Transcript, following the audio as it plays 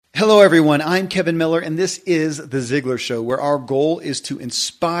Hello, everyone. I'm Kevin Miller, and this is The Ziglar Show, where our goal is to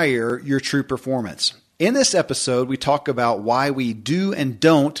inspire your true performance. In this episode, we talk about why we do and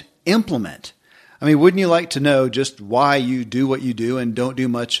don't implement. I mean, wouldn't you like to know just why you do what you do and don't do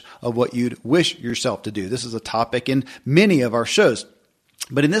much of what you'd wish yourself to do? This is a topic in many of our shows.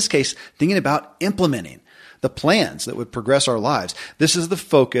 But in this case, thinking about implementing the plans that would progress our lives. This is the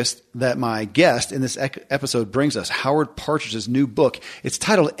focus that my guest in this episode brings us, Howard Partridge's new book. It's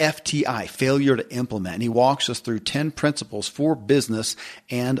titled FTI, Failure to Implement, and he walks us through 10 principles for business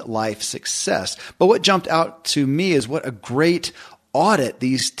and life success. But what jumped out to me is what a great audit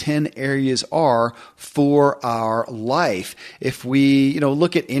these 10 areas are for our life. If we,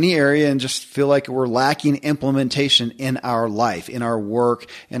 look at any area and just feel like we're lacking implementation in our life, in our work,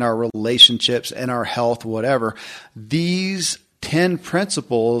 in our relationships, in our health, whatever, these 10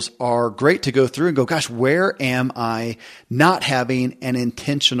 principles are great to go through and go, gosh, where am I not having an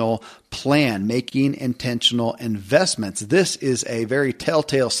intentional plan, making intentional investments? This is a very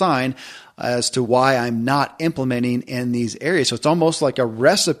telltale sign as to why I'm not implementing in these areas. So it's almost like a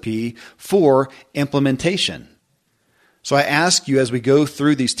recipe for implementation. So I ask you as we go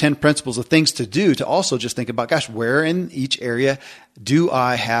through these 10 principles of things to do to also just think about, gosh, where in each area do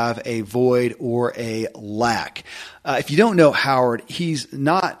I have a void or a lack? If you don't know Howard, he's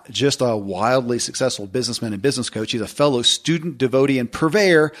not just a wildly successful businessman and business coach. He's a fellow student, devotee, and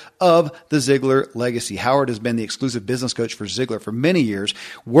purveyor of the Ziglar legacy. Howard has been the exclusive business coach for Ziglar for many years,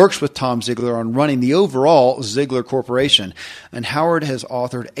 works with Tom Ziglar on running the overall Ziglar Corporation. And Howard has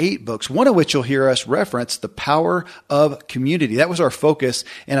authored 8 books, one of which you'll hear us reference, The Power of Community. That was our focus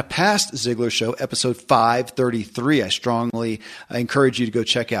in a past Ziglar show, episode 533. I strongly encourage you to go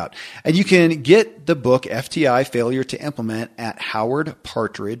check out. And you can get the book, FTI, Failure to Implement, at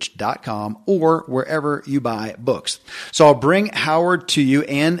howardpartridge.com or wherever you buy books. So I'll bring Howard to you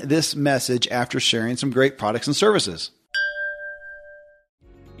and this message after sharing some great products and services.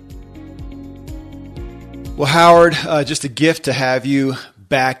 Well, Howard, just a gift to have you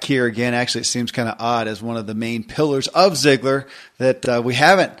back here again. Actually, it seems kind of odd as one of the main pillars of Ziglar that we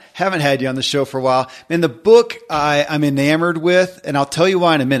haven't had you on the show for a while. And the book I'm enamored with, and I'll tell you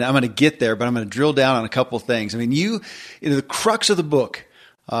why in a minute. I'm going to get there, but I'm going to drill down on a couple of things. I mean, the crux of the book,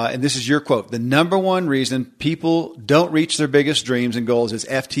 and this is your quote, the number one reason people don't reach their biggest dreams and goals is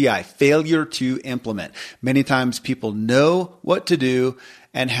FTI, failure to implement. Many times people know what to do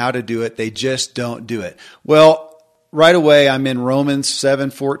and how to do it. They just don't do it. Well, right away, I'm in Romans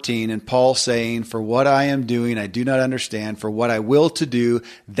 7:14, and Paul saying, "For what I am doing, I do not understand. For what I will to do,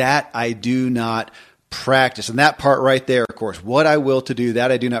 that I do not practice." And that part right there, of course, what I will to do,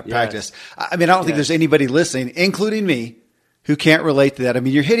 that I do not practice. I mean, I don't think there's anybody listening, including me, who can't relate to that. I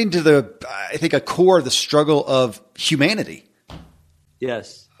mean, you're hitting to I think, a core of the struggle of humanity.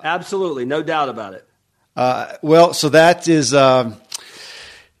 Yes, absolutely. No doubt about it. Well, so that is, we're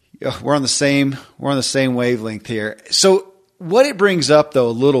on the same wavelength here. So what it brings up though a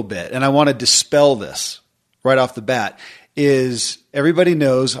little bit, and I want to dispel this right off the bat, is everybody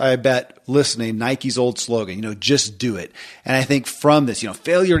knows, I bet, listening, Nike's old slogan, just do it. And I think from this,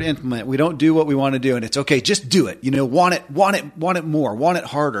 failure to implement, we don't do what we want to do, and it's okay, just do it. Want it more, want it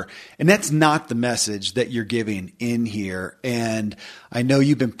harder. And that's not the message that you're giving in here. And I know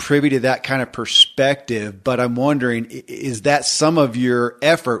you've been privy to that kind of perspective, but I'm wondering, is that some of your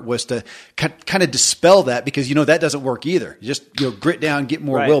effort was to kind of dispel that? Because, that doesn't work either. Just, grit down, get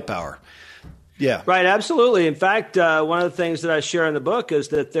more willpower. Yeah. Right. Absolutely. In fact, one of the things that I share in the book is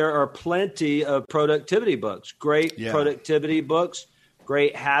that there are plenty of productivity books, great productivity books,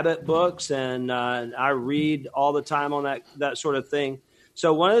 great habit books. And I read all the time on that sort of thing.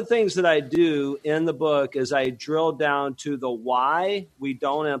 So one of the things that I do in the book is I drill down to the why we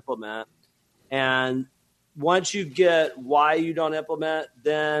don't implement. And once you get why you don't implement,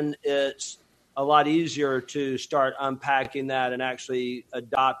 then it's a lot easier to start unpacking that and actually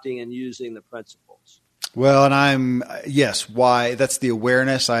adopting and using the principles. Well, and why? That's the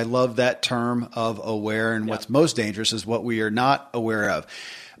awareness. I love that term of aware. And what's most dangerous is what we are not aware of.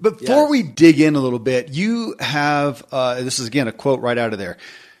 But before we dig in a little bit, you have, this is again a quote right out of there.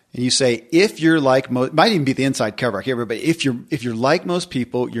 And you say, if you're like most, might even be the inside cover, I can't remember, but if you're like most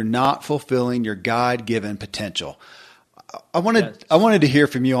people, you're not fulfilling your God-given potential. I wanted to hear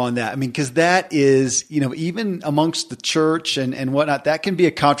from you on that. I mean, because that is, even amongst the church and whatnot, that can be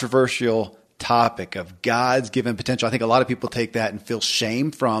a controversial topic of God's given potential. I think a lot of people take that and feel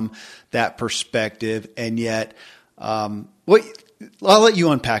shame from that perspective. And yet, I'll let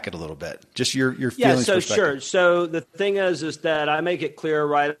you unpack it a little bit. Just your feelings. Yeah, so sure. So the thing is that I make it clear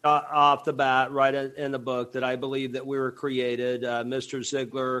right off the bat, right in the book, that I believe that we were created. Mr.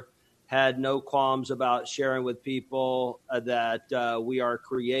 Ziglar had no qualms about sharing with people that we are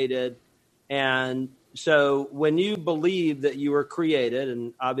created. And so when you believe that you were created,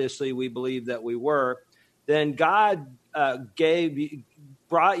 and obviously we believe that we were, then God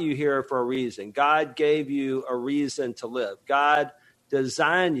brought you here for a reason. God gave you a reason to live. God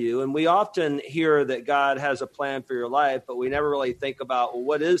designed you. And we often hear that God has a plan for your life, but we never really think about, well,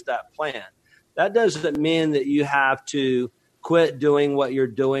 what is that plan? That doesn't mean that you have to quit doing what you're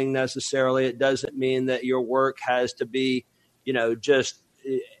doing necessarily. It doesn't mean that your work has to be, just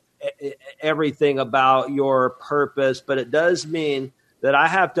everything about your purpose, but it does mean that I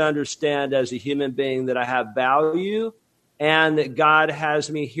have to understand as a human being that I have value and that God has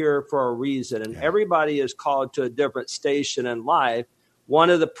me here for a reason. And everybody is called to a different station in life.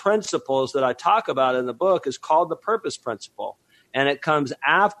 One of the principles that I talk about in the book is called the purpose principle. And it comes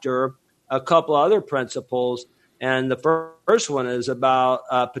after a couple other principles. And the first one is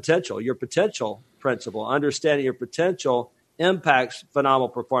about potential, your potential principle. Understanding your potential impacts phenomenal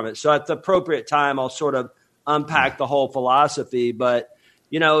performance. So at the appropriate time, I'll sort of unpack the whole philosophy. But,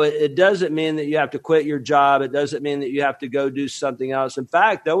 it doesn't mean that you have to quit your job. It doesn't mean that you have to go do something else. In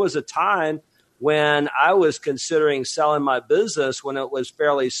fact, there was a time when I was considering selling my business when it was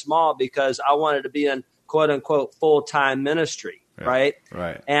fairly small because I wanted to be in quote unquote full-time ministry. Right.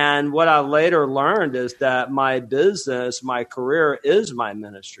 And what I later learned is that my business, my career is my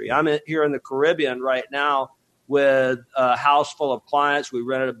ministry. I'm here in the Caribbean right now with a house full of clients. We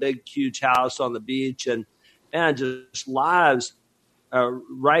rented a big, huge house on the beach, and just lives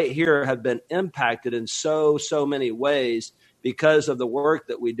right here have been impacted in so many ways because of the work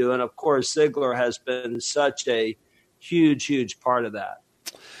that we do. And of course, Ziglar has been such a huge part of that.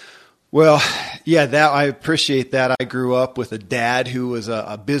 Well, yeah, I appreciate that. I grew up with a dad who was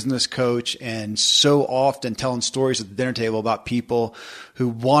a business coach, and so often telling stories at the dinner table about people who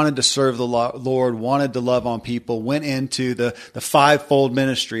wanted to serve the Lord, wanted to love on people, went into the fivefold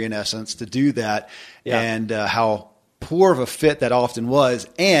ministry in essence to do that, and how poor of a fit that often was.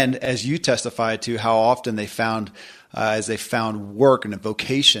 And as you testified to, how often they found as they found work and a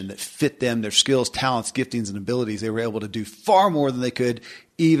vocation that fit them, their skills, talents, giftings, and abilities, they were able to do far more than they could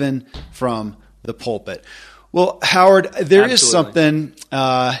even from the pulpit. Well, Howard, there is something,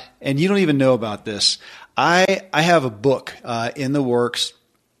 and you don't even know about this. I have a book in the works,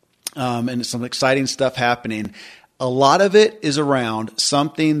 and some exciting stuff happening. A lot of it is around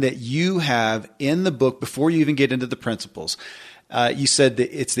something that you have in the book before you even get into the principles. You said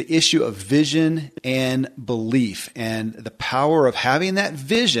that it's the issue of vision and belief and the power of having that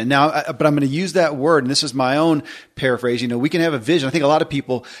vision. Now, but I'm going to use that word, and this is my own paraphrase. We can have a vision. I think a lot of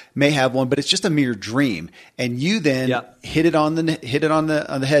people may have one, but it's just a mere dream. And you then hit it on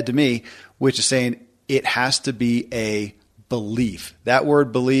the head to me, which is saying it has to be a belief. That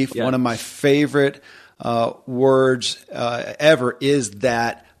word belief, one of my favorite words ever, is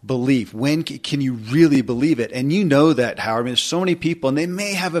that belief. When can you really believe it? And you know that, Howard. There's so many people, and they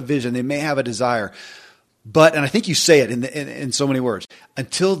may have a vision, they may have a desire, but, and I think you say it in so many words,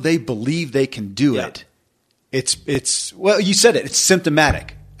 until they believe they can do it, it's well, you said it, it's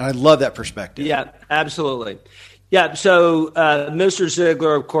symptomatic. And I love that perspective. Yeah, absolutely. Yeah. So Mr.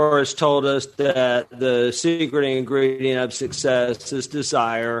 Ziglar, of course, told us that the secret ingredient of success is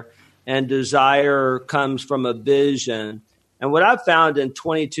desire, and desire comes from a vision. And what I've found in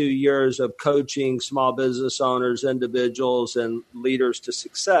 22 years of coaching small business owners, individuals, and leaders to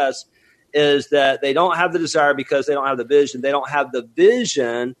success is that they don't have the desire because they don't have the vision. They don't have the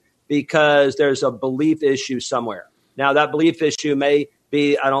vision because there's a belief issue somewhere. Now, that belief issue may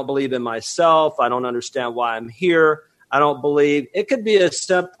be, I don't believe in myself. I don't understand why I'm here. I don't believe. It could be as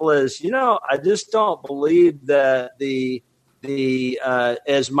simple as, I just don't believe that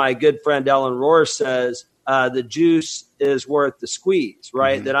as my good friend Ellen Rohr says, the juice is worth the squeeze,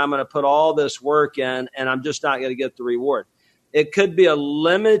 right? Mm-hmm. That I'm going to put all this work in and I'm just not going to get the reward. It could be a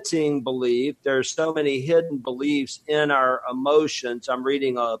limiting belief. There's so many hidden beliefs in our emotions. I'm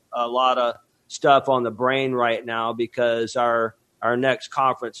reading a lot of stuff on the brain right now because our next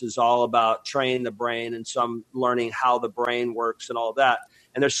conference is all about training the brain. And so I'm learning how the brain works and all that.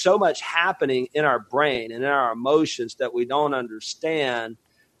 And there's so much happening in our brain and in our emotions that we don't understand,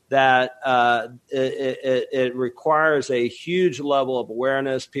 that it requires a huge level of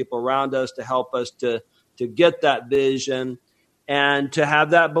awareness, people around us to help us to get that vision and to have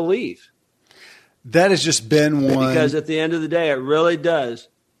that belief. That has just been one. Because at the end of the day, it really does.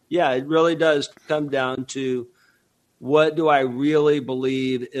 Yeah, it really does come down to what do I really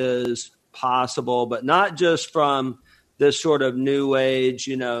believe is possible, but not just from this sort of new age,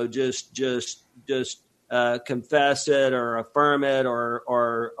 just confess it or affirm it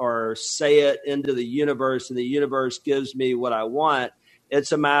or say it into the universe, and the universe gives me what I want.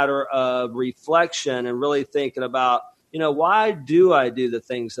 It's a matter of reflection and really thinking about, why do I do the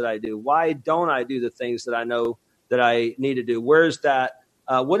things that I do? Why don't I do the things that I know that I need to do? Where's that?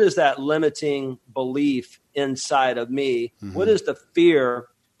 What is that limiting belief inside of me? Mm-hmm. What is the fear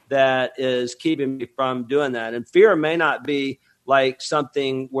that is keeping me from doing that? And fear may not be like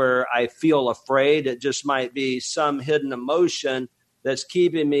something where I feel afraid. It just might be some hidden emotion that's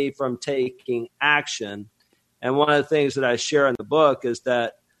keeping me from taking action. And one of the things that I share in the book is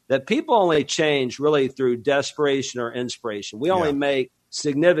that people only change really through desperation or inspiration. We only make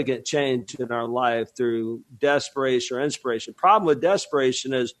significant change in our life through desperation or inspiration. Problem with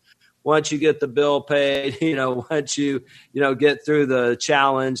desperation is once you get the bill paid, once you get through the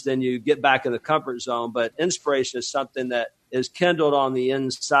challenge, then you get back in the comfort zone. But inspiration is something that is kindled on the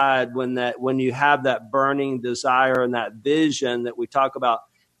inside when you have that burning desire and that vision that we talk about,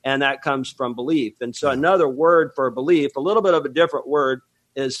 and that comes from belief. And so another word for belief, a little bit of a different word,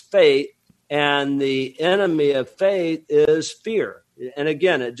 is faith, and the enemy of faith is fear. And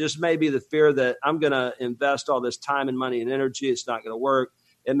again, it just may be the fear that I'm going to invest all this time and money and energy, it's not going to work.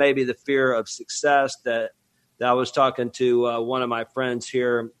 It may be the fear of success that I was talking to one of my friends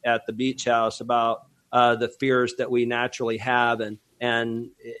here at the beach house about the fears that we naturally have.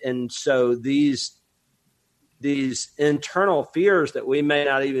 And so these internal fears that we may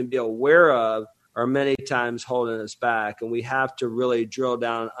not even be aware of are many times holding us back. And we have to really drill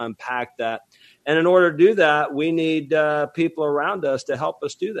down and unpack that. And in order to do that, we need people around us to help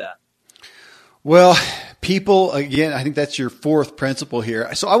us do that. Well, people, again, I think that's your fourth principle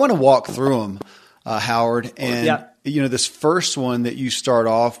here. So I want to walk through them, Howard. And, this first one that you start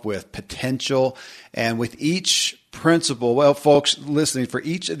off with, potential, and with each principle, well, folks listening, for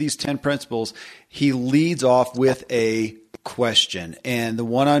each of these 10 principles, he leads off with a question. And the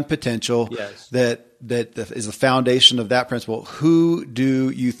one on potential that is the foundation of that principle, who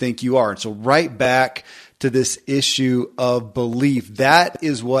do you think you are? And so right back to this issue of belief, that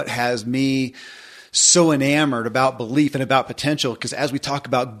is what has me so enamored about belief and about potential, because as we talk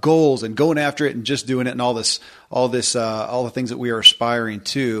about goals and going after it and just doing it and all the things that we are aspiring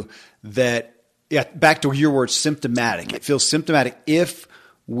to, that back to your word, symptomatic. It feels symptomatic if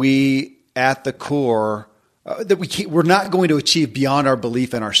we at the core that we're not going to achieve beyond our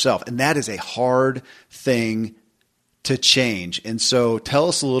belief in ourselves, and that is a hard thing to change. And so, tell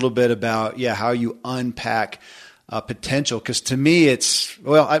us a little bit about how you unpack potential, because to me,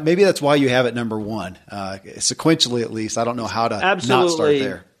 maybe that's why you have it number one, sequentially at least. I don't know how to not start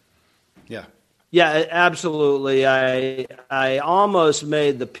there. Yeah, absolutely. I almost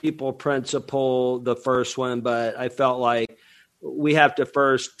made the people principle the first one, but I felt like we have to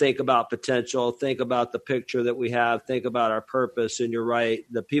first think about potential, think about the picture that we have, think about our purpose. And you're right,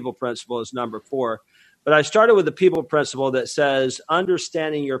 the people principle is number 4. But I started with the people principle that says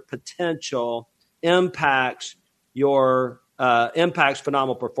understanding your potential impacts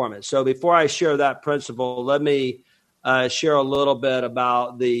phenomenal performance. So before I share that principle, let me share a little bit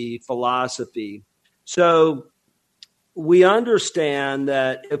about the philosophy. So we understand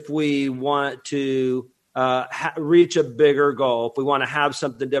that if we want to reach a bigger goal, if we want to have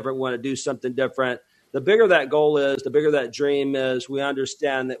something different, we want to do something different, the bigger that goal is, the bigger that dream is, we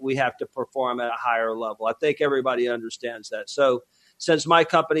understand that we have to perform at a higher level. I think everybody understands that. So since my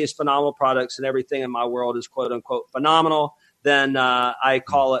company is Phenomenal Products and everything in my world is quote unquote phenomenal, then I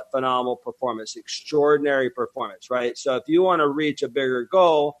call it phenomenal performance, extraordinary performance, right? So if you want to reach a bigger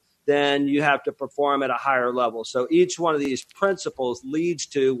goal, then you have to perform at a higher level. So each one of these principles leads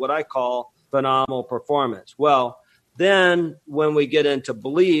to what I call phenomenal performance. Well, then when we get into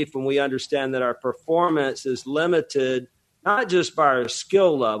belief and we understand that our performance is limited, not just by our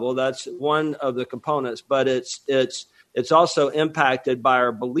skill level, that's one of the components, but it's also impacted by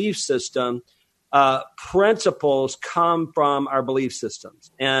our belief system. Principles come from our belief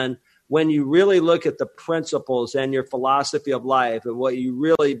systems. And when you really look at the principles and your philosophy of life and what you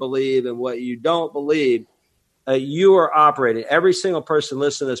really believe and what you don't believe, you are operating. Every single person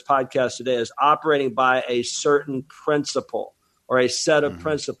listening to this podcast today is operating by a certain principle or a set of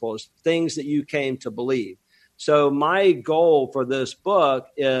principles, things that you came to believe. So my goal for this book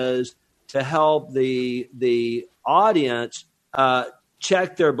is to help the audience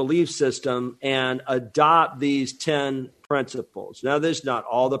check their belief system and adopt these 10 principles. Now, there's not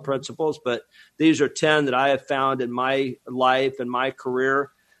all the principles, but these are 10 that I have found in my life and my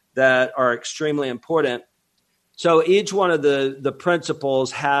career that are extremely important. So each one of the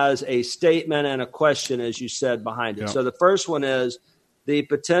principles has a statement and a question, as you said, behind it. Yeah. So the first one is, the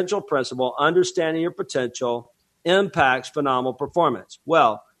potential principle, understanding your potential, impacts phenomenal performance.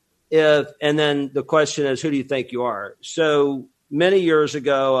 Well, and then the question is, who do you think you are? So many years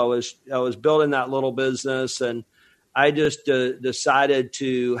ago, I was building that little business, and I just decided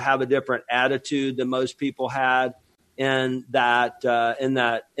to have a different attitude than most people had in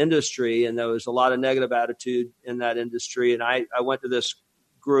that industry. And there was a lot of negative attitude in that industry. And I went to this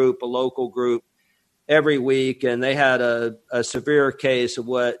group, a local group, every week, and they had a severe case of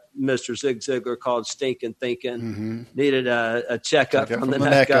what Mr. Zig Ziglar called stinking thinking. Mm-hmm. Needed a checkup from the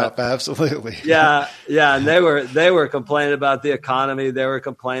neck up. Absolutely. Yeah. And they were complaining about the economy. They were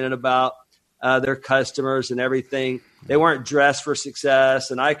complaining about their customers and everything. They weren't dressed for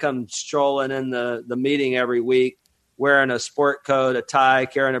success. And I come strolling in the meeting every week, wearing a sport coat, a tie,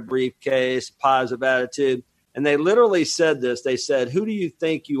 carrying a briefcase, positive attitude. And they literally said this. They said, "Who do you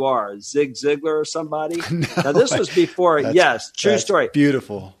think you are, Zig Ziglar or somebody?" No, now, this was before, yes, true story.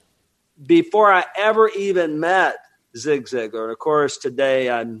 Beautiful. Before I ever even met Zig Ziglar. And, of course, today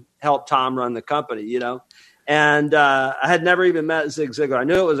I helped Tom run the company, And I had never even met Zig Ziglar. I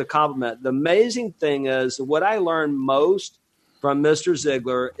knew it was a compliment. The amazing thing is what I learned most from Mr.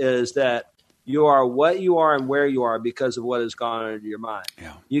 Ziglar is that you are what you are and where you are because of what has gone into your mind.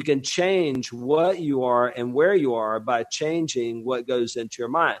 Yeah. You can change what you are and where you are by changing what goes into your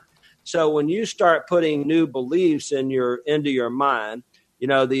mind. So when you start putting new beliefs into your mind,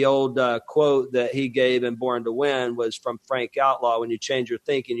 the old quote that he gave in Born to Win was from Frank Outlaw: when you change your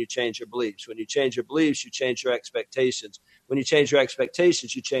thinking, you change your beliefs. When you change your beliefs, you change your expectations. When you change your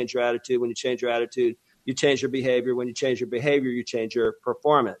expectations, you change your attitude. When you change your attitude, you change your behavior. When you change your behavior, you change your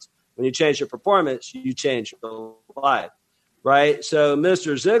performance. When you change your performance, you change your life, right? So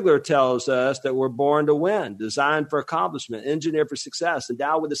Mr. Ziglar tells us that we're born to win, designed for accomplishment, engineered for success,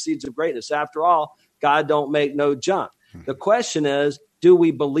 endowed with the seeds of greatness. After all, God don't make no junk. The question is, do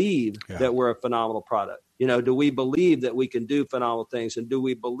we believe that we're a phenomenal product? Do we believe that we can do phenomenal things? And do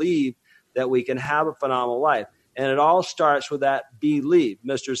we believe that we can have a phenomenal life? And it all starts with that belief.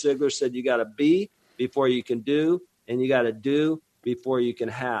 Mr. Ziglar said you got to be before you can do, and you got to do before you can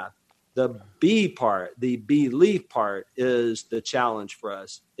have. The B part, the belief part, is the challenge for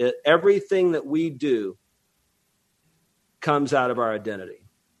us. Everything that we do comes out of our identity.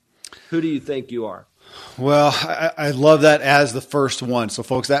 Who do you think you are? Well, I love that as the first one. So,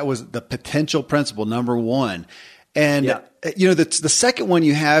 folks, that was the potential principle, number one. And, the second one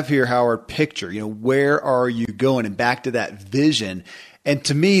you have here, Howard, picture, where are you going? And back to that vision. And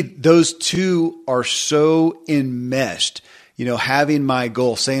to me, those two are so enmeshed. Having my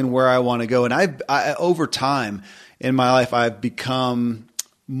goal, saying where I want to go. And I over time in my life, I've become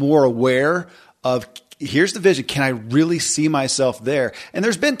more aware of, here's the vision. Can I really see myself there? And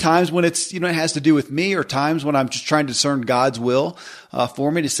there's been times when it's, it has to do with me, or times when I'm just trying to discern God's will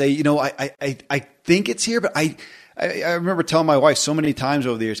for me to say, I think it's here, but I remember telling my wife so many times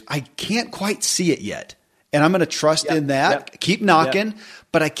over the years, I can't quite see it yet. And I'm going to trust in that, keep knocking,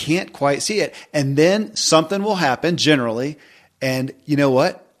 but I can't quite see it. And then something will happen generally. And you know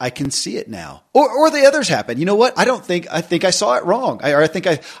what? I can see it now. Or the others happen. You know what? I think I saw it wrong. I think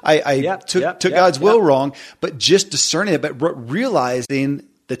I took God's will wrong, but just discerning it, but realizing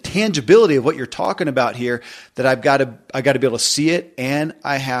the tangibility of what you're talking about here, that I got to be able to see it, and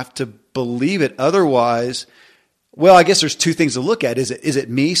I have to believe it. Otherwise, well, I guess there's two things to look at. Is it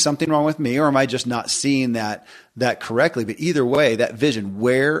me, something wrong with me, or am I just not seeing that correctly? But either way, that vision,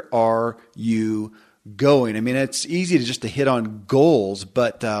 where are you going? I mean, it's easy to hit on goals,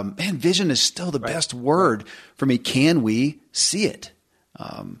 but man, vision is still the best word for me. Can we see it?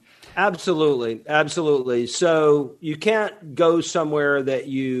 Absolutely. So you can't go somewhere that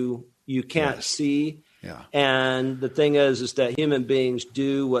you can't see. Yeah. And the thing is that human beings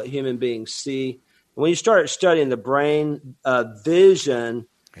do what human beings see. When you start studying the brain, vision,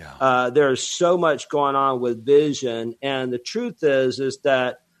 there's so much going on with vision. And the truth is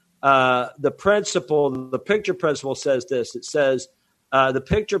that the picture principle says this. It says the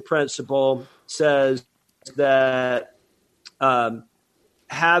picture principle says that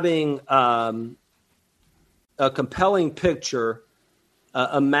having a compelling picture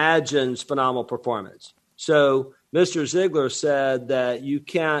imagines phenomenal performance. So Mr. Ziglar said that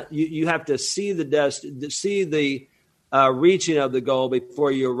you have to see the reaching of the goal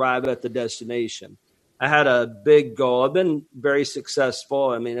before you arrive at the destination. I had a big goal. I've been very successful.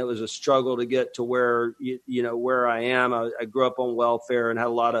 I mean, it was a struggle to get to where I am. I grew up on welfare and had a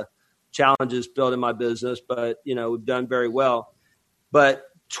lot of challenges building my business, but we've done very well. But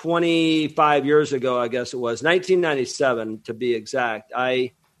 25 years ago, I guess it was 1997 to be exact,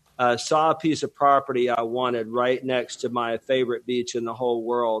 I saw a piece of property I wanted right next to my favorite beach in the whole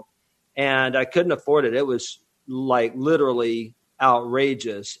world. And I couldn't afford it. It was like literally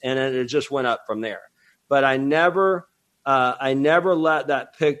outrageous. And it just went up from there. But I never let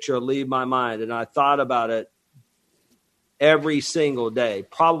that picture leave my mind. And I thought about it every single day,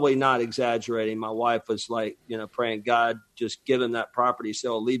 probably not exaggerating. My wife was like, praying, God, just give him that property so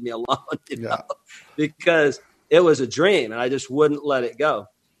he'll leave me alone, because it was a dream and I just wouldn't let it go.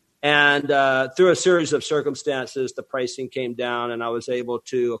 And through a series of circumstances, the pricing came down and I was able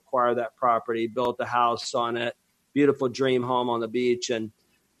to acquire that property, built a house on it, beautiful dream home on the beach. And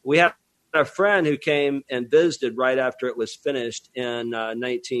we had a friend who came and visited right after it was finished in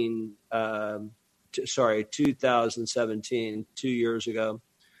 2017, 2 years ago,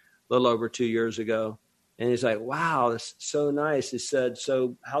 a little over 2 years ago. And he's like, wow, this is so nice. He said,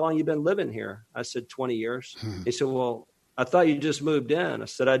 so how long you been living here? I said, 20 years. He said, well, I thought you just moved in. I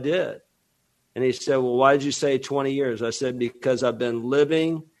said, I did. And he said, well, why did you say 20 years? I said, because I've been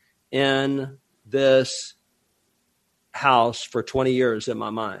living in this house for 20 years in my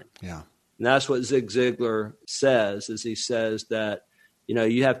mind. Yeah. And that's what Zig Ziglar says, is he says that,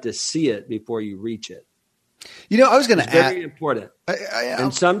 you have to see it before you reach it. I was going to add. Very important.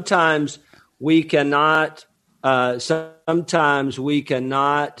 And sometimes we cannot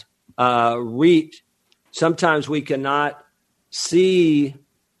reach. Sometimes we cannot see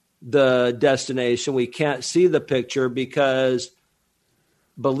the destination. We can't see the picture because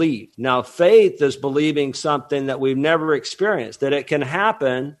believe. Now, faith is believing something that we've never experienced, that it can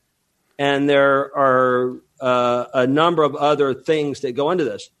happen. And there are a number of other things that go into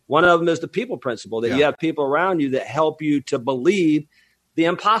this. One of them is the people principle, that you have people around you that help you to believe the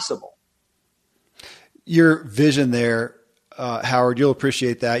impossible. Your vision there, Howard, you'll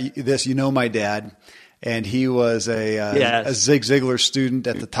appreciate that. My dad, and he was a Zig Ziglar student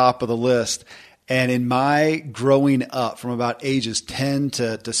at the top of the list. And in my growing up from about ages 10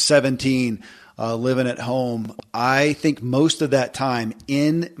 to 17, living at home, I think most of that time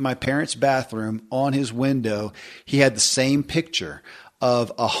in my parents' bathroom on his window, he had the same picture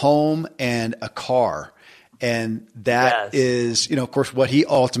of a home and a car. And that is, of course, what he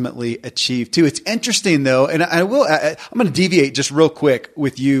ultimately achieved too. It's interesting though. And I'm going to deviate just real quick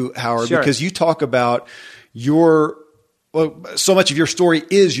with you, Howard, because you talk about so much of your story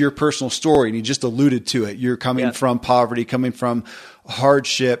is your personal story, and you just alluded to it. You're coming from poverty, coming from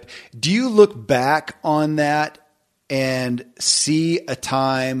hardship. Do you look back on that and see a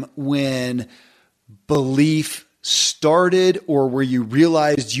time when belief started, or where you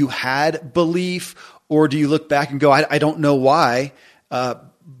realized you had belief? Or do you look back and go, I don't know why,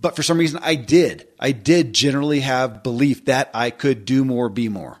 but for some reason I did. I did generally have belief that I could do more, be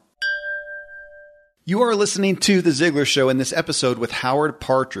more. You are listening to The Ziglar Show in this episode with Howard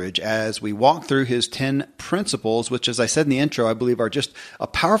Partridge as we walk through his 10 principles, which, as I said in the intro, I believe are just a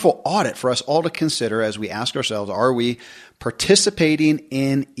powerful audit for us all to consider as we ask ourselves, are we participating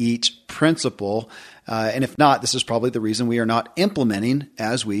in each principle? And if not, this is probably the reason we are not implementing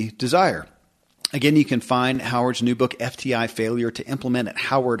as we desire. Again, you can find Howard's new book, FTI Failure to Implement, at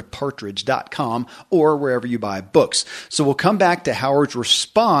howardpartridge.com or wherever you buy books. So we'll come back to Howard's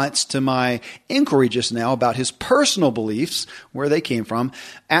response to my inquiry just now about his personal beliefs, where they came from,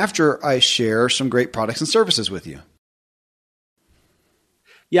 after I share some great products and services with you.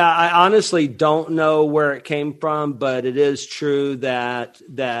 Yeah, I honestly don't know where it came from, but it is true that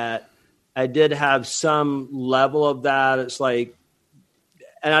I did have some level of that. It's like,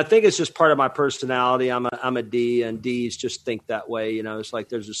 and I think it's just part of my personality. I'm a D, and Ds just think that way. It's like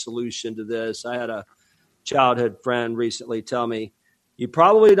there's a solution to this. I had a childhood friend recently tell me, you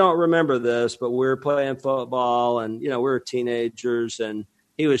probably don't remember this, but we were playing football and, we were teenagers, and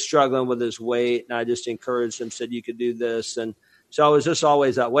he was struggling with his weight. And I just encouraged him, said, you could do this. And so I was just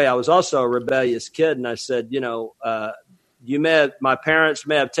always that way. I was also a rebellious kid. And I said, my parents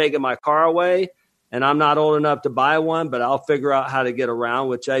may have taken my car away, and I'm not old enough to buy one, but I'll figure out how to get around,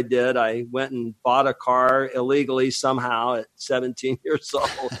 which I did. I went and bought a car illegally somehow at 17 years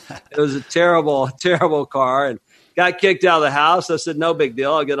old. It was a terrible, terrible car, and got kicked out of the house. I said, no big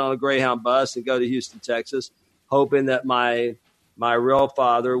deal. I'll get on a Greyhound bus and go to Houston, Texas, hoping that my real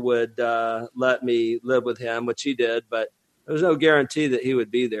father would let me live with him, which he did, but there was no guarantee that he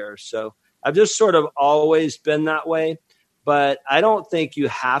would be there. So I've just sort of always been that way. But I don't think you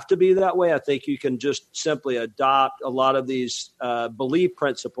have to be that way. I think you can just simply adopt a lot of these belief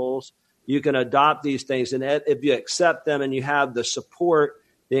principles. You can adopt these things. And if you accept them and you have the support,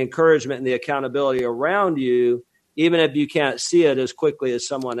 the encouragement, and the accountability around you, even if you can't see it as quickly as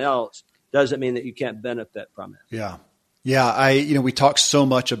someone else, doesn't mean that you can't benefit from it. Yeah. Yeah, we talk so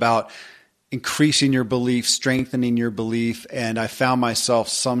much about increasing your belief, strengthening your belief, and I found myself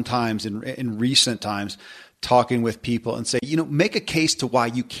sometimes in recent times talking with people and say, make a case to why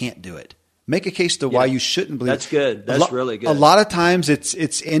you can't do it. Make a case to why you shouldn't believe. That's good. That's really good. A lot of times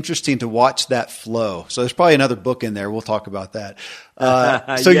it's interesting to watch that flow. So there's probably another book in there. We'll talk about that.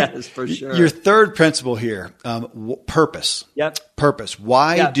 Yes, for sure. Your third principle here, purpose. Yep. Purpose.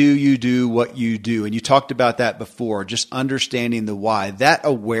 Why do you do what you do? And you talked about that before, just understanding the why. That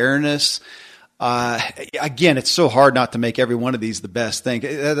awareness, again, it's so hard not to make every one of these the best thing.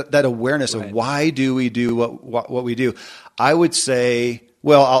 That awareness of why do we do what we do? I would say,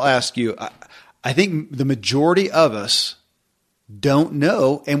 well, I'll ask you, I think the majority of us don't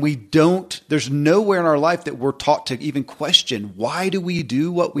know, and there's nowhere in our life that we're taught to even question, why do we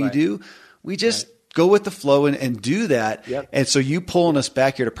do what we do? We just go with the flow and do that. Yep. And so you pulling us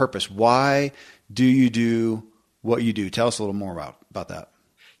back here to purpose. Why do you do what you do? Tell us a little more about that.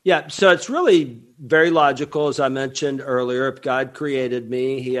 Yeah. So it's really very logical. As I mentioned earlier, if God created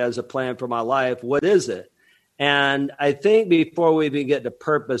me, he has a plan for my life. What is it? And I think before we even get to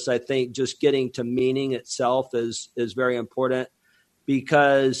purpose, I think just getting to meaning itself is very important,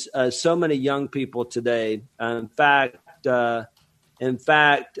 because so many young people today, in fact,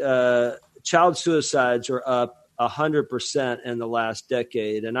 child suicides are up 100% in the last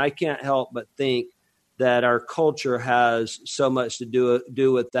decade. And I can't help but think that our culture has so much to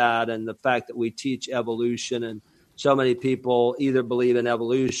do with that, and the fact that we teach evolution, and so many people either believe in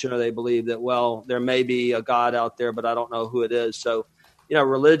evolution or they believe that, well, there may be a God out there, but I don't know who it is. So,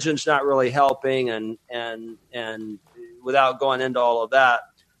 religion's not really helping, and without going into all of that,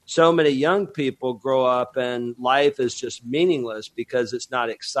 so many young people grow up and life is just meaningless because it's not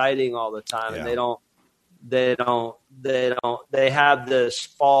exciting all the time, and they have this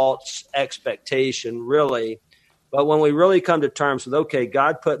false expectation, really. But when we really come to terms with, okay,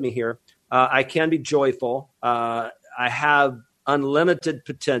 God put me here, I can be joyful. I have unlimited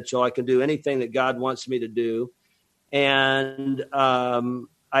potential. I can do anything that God wants me to do. And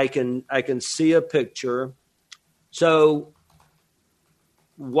I can see a picture. So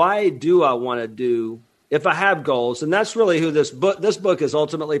why do I want to do, if I have goals? And that's really who this book is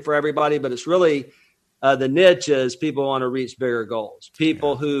ultimately for everybody, but it's really the niche is people want to reach bigger goals.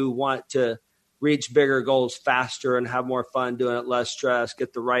 People who want to reach bigger goals faster and have more fun doing it, less stress,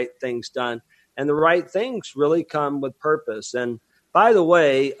 get the right things done. And the right things really come with purpose. And by the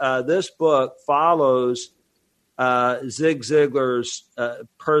way, this book follows Zig Ziglar's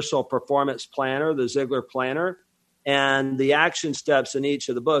personal performance planner, the Ziglar Planner. And the action steps in each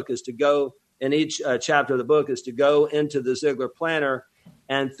of the book is to go, in each chapter of the book is to go into the Ziglar Planner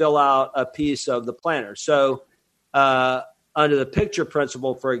and fill out a piece of the planner. So under the picture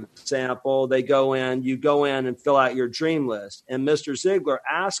principle, for example, you go in and fill out your dream list. And Mr. Ziglar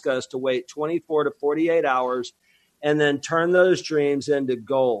asks us to wait 24 to 48 hours and then turn those dreams into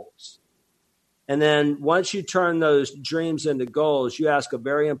goals. And then once you turn those dreams into goals, you ask a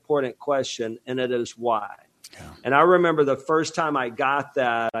very important question, and it is why. Yeah. And I remember the first time I got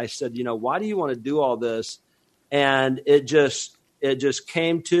that, I said, why do you want to do all this? And it just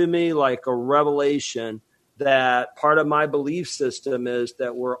came to me like a revelation that part of my belief system is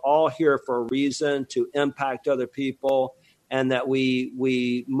that we're all here for a reason, to impact other people, and that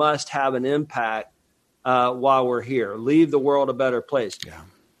we must have an impact while we're here, leave the world a better place.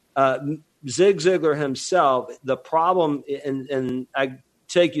 Yeah. Zig Ziglar himself, the problem, and I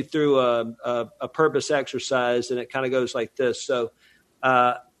take you through a purpose exercise, and it kind of goes like this. So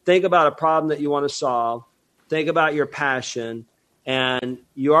think about a problem that you want to solve. Think about your passion. And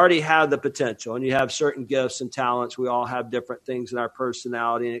you already have the potential, and you have certain gifts and talents. We all have different things in our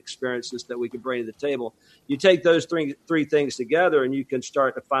personality and experiences that we can bring to the table. You take those three things together, and you can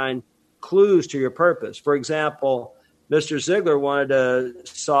start to find clues to your purpose. For example, Mr. Ziglar wanted to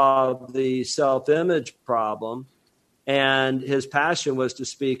solve the self-image problem, and his passion was to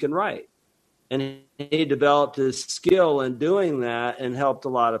speak and write. And he developed his skill in doing that and helped a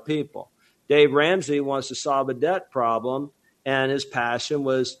lot of people. Dave Ramsey wants to solve a debt problem, and his passion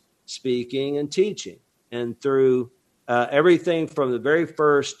was speaking and teaching. And through everything from the very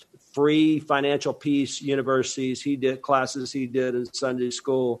first free financial peace universities classes he did in Sunday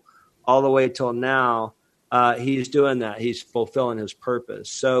school, all the way till now, he's doing that. He's fulfilling his purpose.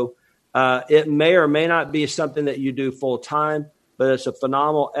 So it may or may not be something that you do full time, but it's a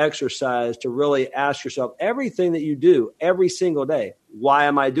phenomenal exercise to really ask yourself everything that you do every single day. Why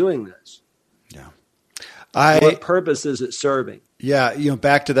am I doing this? Yeah. What purpose is it serving? Yeah.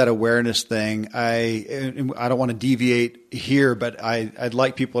 Back to that awareness thing. I don't want to deviate here, but I'd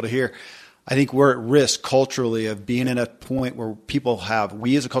like people to hear. I think we're at risk culturally of being in a point where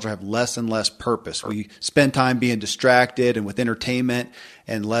we as a culture have less and less purpose. We spend time being distracted and with entertainment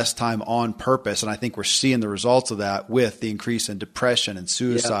and less time on purpose. And I think we're seeing the results of that with the increase in depression and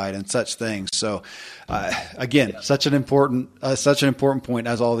suicide and such things. So again, such an important point,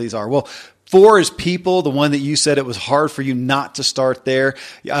 as all these are. Well, 4 is people, the one that you said it was hard for you not to start there.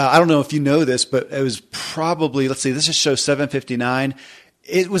 I don't know if you know this, but it was probably, let's see, this is show 759.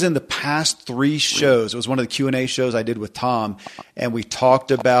 It was in the past 3 shows. It was one of the Q&A shows I did with Tom, and we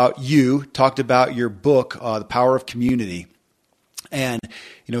talked about your book, The Power of Community. And,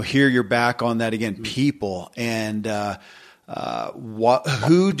 here you're back on that again, people. And the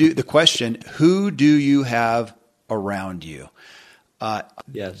question, who do you have around you?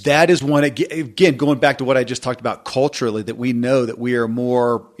 Yes. That is one, again, going back to what I just talked about culturally, that we know that we are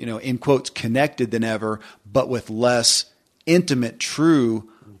more, in quotes, connected than ever, but with less intimate, true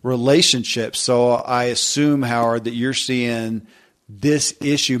relationships. So I assume, Howard, that you're seeing this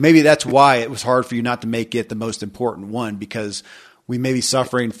issue. Maybe that's why it was hard for you not to make it the most important one, because we may be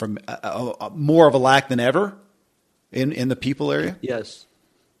suffering from more of a lack than ever in the people area. Yes,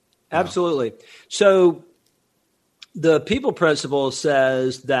 absolutely. So the people principle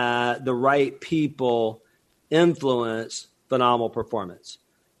says that the right people influence phenomenal performance.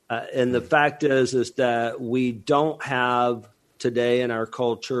 And the fact is that we don't have today in our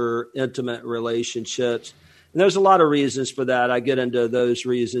culture intimate relationships. And there's a lot of reasons for that. I get into those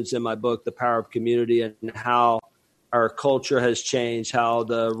reasons in my book, The Power of Community, and how our culture has changed, how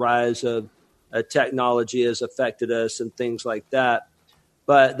the rise of technology has affected us and things like that.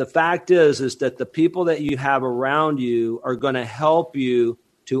 But the fact is that the people that you have around you are going to help you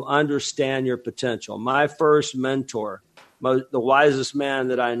to understand your potential. My first mentor, the wisest man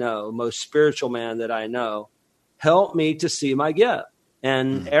that I know, most spiritual man that I know, helped me to see my gift.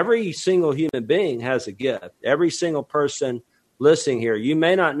 And every single human being has a gift. Every single person listening here, you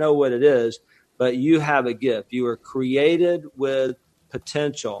may not know what it is, but you have a gift. You are created with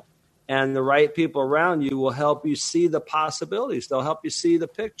potential. And the right people around you will help you see the possibilities. They'll help you see the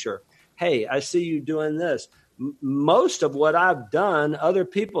picture. Hey, I see you doing this. Most of what I've done, other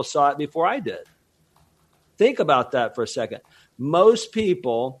people saw it before I did. Think about that for a second. Most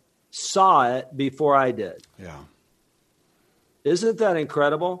people saw it before I did. Yeah. Isn't that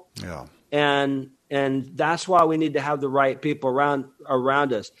incredible? Yeah. And that's why we need to have the right people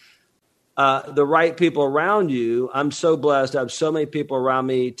around us. The right people around you. I'm so blessed. I have so many people around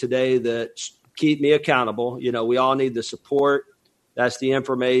me today that keep me accountable. We all need the support. That's the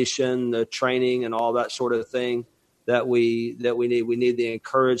information, the training, and all that sort of thing that we need. We need the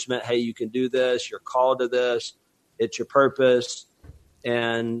encouragement. Hey, you can do this. You're called to this. It's your purpose.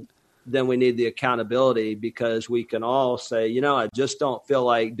 And then we need the accountability, because we can all say, I just don't feel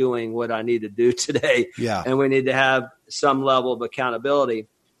like doing what I need to do today. Yeah. And we need to have some level of accountability.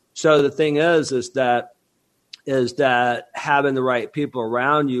 So the thing is that having the right people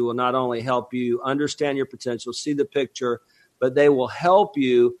around you will not only help you understand your potential, see the picture, but they will help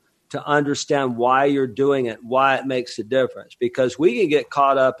you to understand why you're doing it, why it makes a difference. Because we can get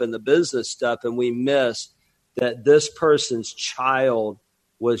caught up in the business stuff and we miss that this person's child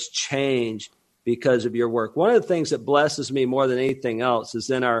was changed because of your work. One of the things that blesses me more than anything else is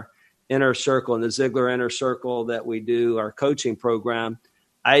in our inner circle, in the Ziglar inner circle that we do, our coaching program.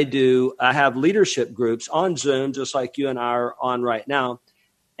 I have leadership groups on Zoom, just like you and I are on right now.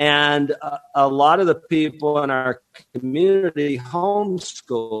 And a lot of the people in our community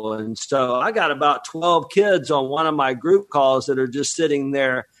homeschool. And so I got about 12 kids on one of my group calls that are just sitting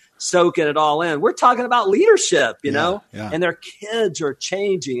there soaking it all in. We're talking about leadership, you know, and their kids are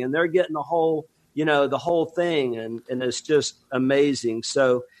changing and they're getting the whole thing. And it's just amazing.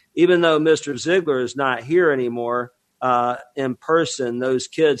 So even though Mr. Ziglar is not here anymore in person, those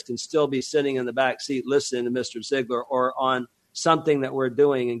kids can still be sitting in the back seat listening to Mr. Ziglar or on something that we're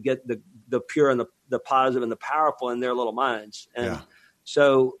doing and get the pure and the positive and the powerful in their little minds. And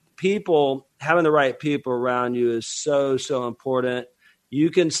so having the right people around you is so, so important. You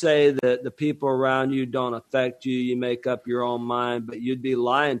can say that the people around you don't affect you. You make up your own mind, but you'd be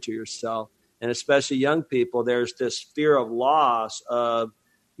lying to yourself. And especially young people, there's this fear of loss of,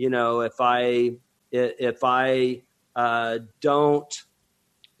 if I don't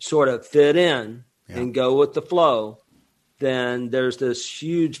sort of fit in and go with the flow, then there's this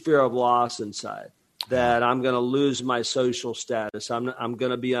huge fear of loss inside that I'm going to lose my social status. I'm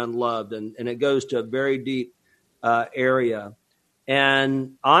going to be unloved. And it goes to a very deep area.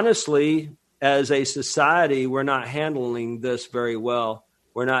 And honestly, as a society, we're not handling this very well.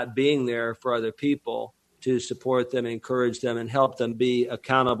 We're not being there for other people. to support them, encourage them, and help them be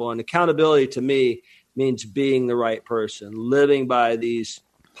accountable. And accountability to me means being the right person, living by these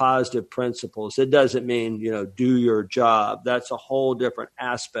positive principles. It doesn't mean, do your job. That's a whole different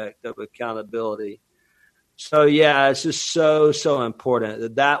aspect of accountability. So yeah, it's just so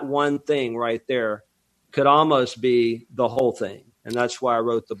important that one thing right there could almost be the whole thing. And that's why I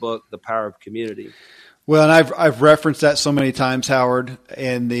wrote the book, The Power of Community. Well, and I've referenced that so many times, Howard,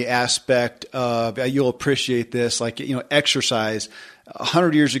 in the aspect of, you'll appreciate this, like, exercise.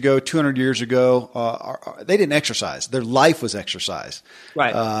 100 years ago, 200 years ago, they didn't exercise. Their life was exercise.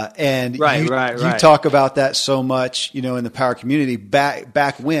 Right. You talk about that so much, in the Power Community.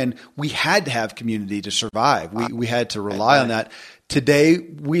 Back when we had to have community to survive, we had to rely on that. Today,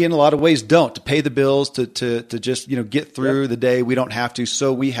 we in a lot of ways don't. To pay the bills, to just get through the day, we don't have to.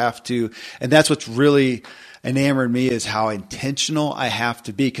 So we have to, and that's what's really enamored me is how intentional I have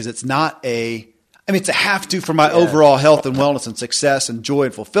to be, because it's not it's a have to for my overall health and wellness and success and joy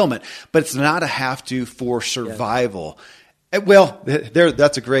and fulfillment, but it's not a have to for survival. Well,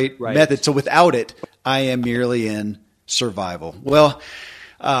 that's a great method. So without it, I am merely in survival. Well,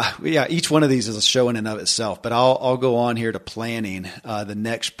 each one of these is a show in and of itself, but I'll go on here to planning. The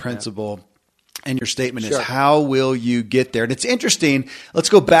next principle and your statement is, how will you get there? And it's interesting. Let's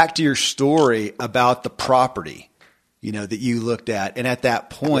go back to your story about the property, that you looked at. And at that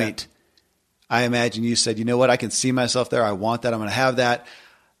point, I imagine you said, I can see myself there. I want that. I'm going to have that.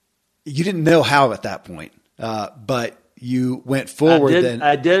 You didn't know how at that point, but you went forward.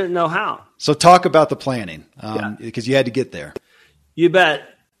 I didn't know how. So talk about the planning, because you had to get there. You bet.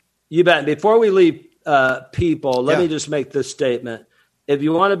 Before we leave people, let me just make this statement. If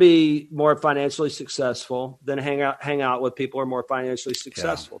you want to be more financially successful, then hang out with people who are more financially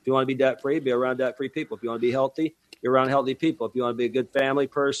successful. If you want to be debt-free, be around debt-free people. If you want to be healthy, be around healthy people. If you want to be a good family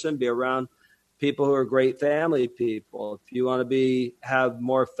person, be around people who are great family people. If you want to have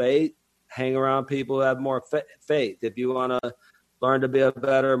more faith, hang around people who have more faith. If you want to learn to be a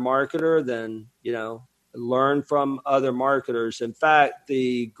better marketer, then, learn from other marketers. In fact,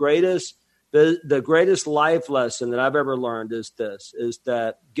 the greatest life lesson that I've ever learned is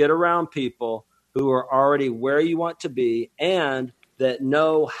that get around people who are already where you want to be and that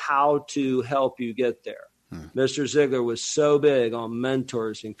know how to help you get there. Mr. Ziglar was so big on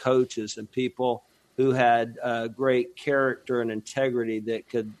mentors and coaches and people who had great character and integrity that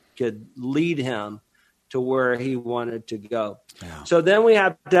could lead him to where he wanted to go. Yeah. So then we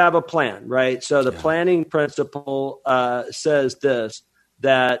have to have a plan, right? So the planning principle says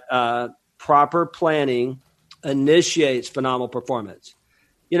that proper planning initiates phenomenal performance.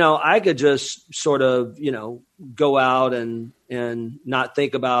 I could just sort of, go out and not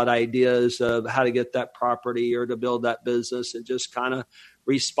think about ideas of how to get that property or to build that business and just kind of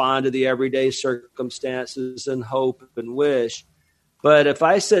respond to the everyday circumstances and hope and wish. But if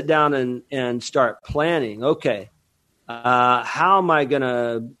I sit down and start planning, how am I going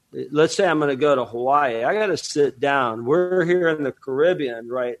to, let's say I'm going to go to Hawaii. I got to sit down. We're here in the Caribbean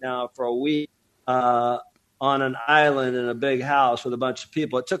right now for a week on an island in a big house with a bunch of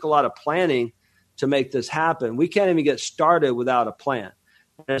people. It took a lot of planning to make this happen. We can't even get started without a plan.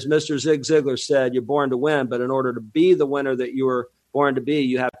 As Mr. Zig Ziglar said, you're born to win, but in order to be the winner that you were born to be,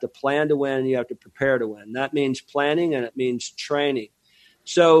 you have to plan to win, you have to prepare to win. That means planning and it means training.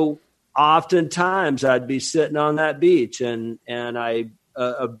 So oftentimes I'd be sitting on that beach and I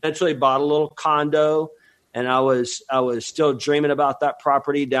eventually bought a little condo, and I was still dreaming about that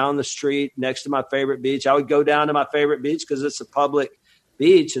property down the street next to my favorite beach. I would go down to my favorite beach because it's a public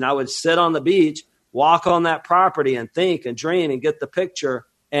beach, and I would sit on the beach, walk on that property and think and dream and get the picture.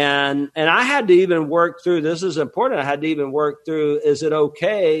 And I had to even work through, this is important, I had to even work through, is it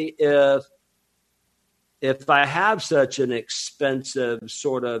okay if I have such an expensive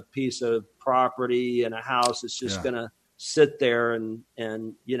sort of piece of property and a house, it's just going to sit there and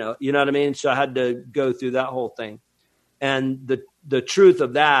you know what I mean? So I had to go through that whole thing. And the truth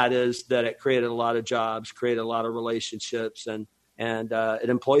of that is that it created a lot of jobs, created a lot of relationships, and it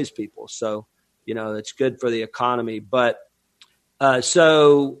employs people. So, it's good for the economy. But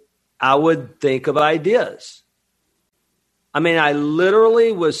so I would think of ideas. I mean, I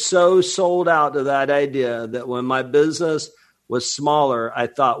literally was so sold out to that idea that when my business was smaller, I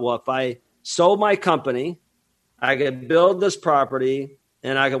thought, well, if I sold my company, I could build this property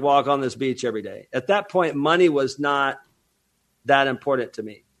and I could walk on this beach every day. At that point, money was not that important to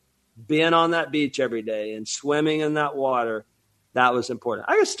me. Being on that beach every day and swimming in that water, that was important.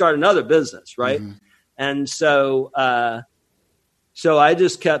 I could start another business, right? Mm-hmm. And so I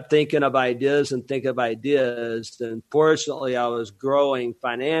just kept thinking of ideas and thinking of ideas. And fortunately, I was growing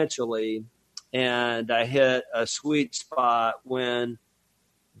financially. and I hit a sweet spot when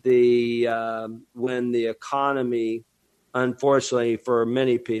the economy, unfortunately for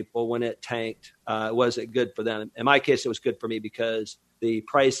many people, when it tanked, it wasn't good for them. In my case, it was good for me because the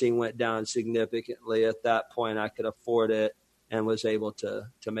pricing went down significantly. At that point, I could afford it and was able to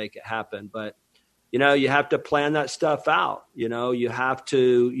make it happen. But you have to plan that stuff out. You have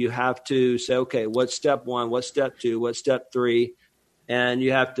to say, okay, what's step one? What's step two? What's step three? And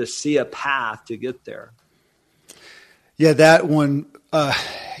you have to see a path to get there. Yeah, that one,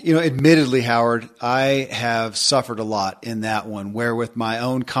 admittedly, Howard, I have suffered a lot in that one, where with my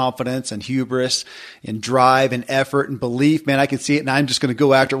own confidence and hubris and drive and effort and belief, man, I can see it and I'm just going to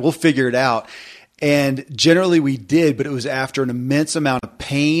go after it. We'll figure it out. And generally we did, but it was after an immense amount of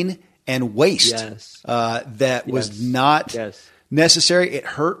pain and waste that was not necessary. It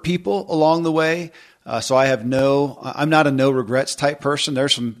hurt people along the way. So I'm not a no regrets type person.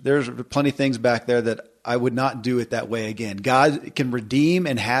 There's plenty of things back there that I would not do it that way again. God can redeem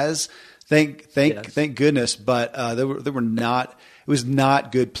and has, thank goodness, but it was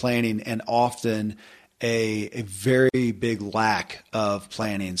not good planning and often a very big lack of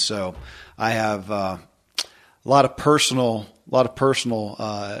planning. So I have a lot of personal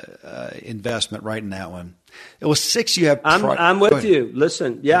investment right in that one. It was 6. You have. I'm with you.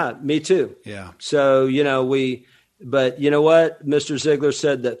 Listen, me too. Yeah. So but you know what? Mr. Ziglar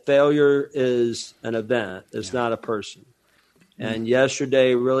said that failure is an event. It's not a person. And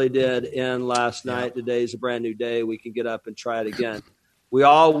yesterday really did end last night. Today's a brand new day. We can get up and try it again. We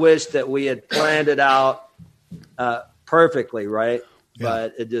all wish that we had planned it out perfectly, right? Yeah.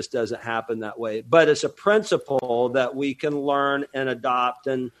 But it just doesn't happen that way. But it's a principle that we can learn and adopt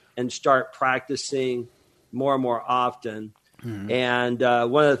and start practicing more and more often. Mm-hmm. And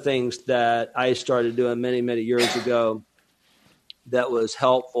one of the things that I started doing many, many years ago that was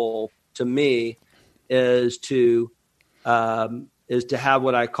helpful to me is to have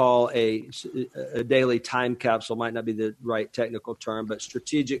what I call a daily time capsule. Might not be the right technical term, but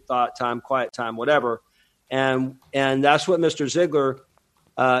strategic thought time, quiet time, whatever. And that's what Mr.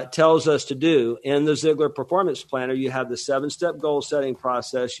 Ziglar tells us to do. In the Ziglar Performance Planner, you have the 7-step goal setting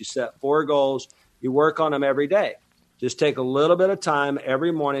process. You set 4 goals. You work on them every day. Just take a little bit of time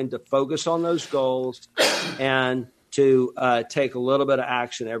every morning to focus on those goals and to take a little bit of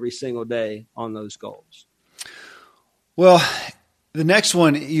action every single day on those goals. Well, the next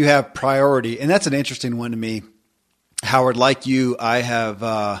one, you have priority, and that's an interesting one to me, Howard. Like you, I have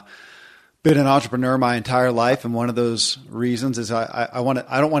been an entrepreneur my entire life, and one of those reasons is I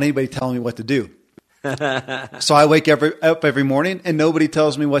don't want anybody telling me what to do. So I wake up every morning, and nobody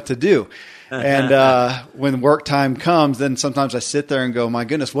tells me what to do. And when work time comes, then sometimes I sit there and go, "My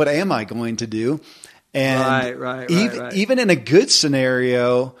goodness, what am I going to do?" And right. Even in a good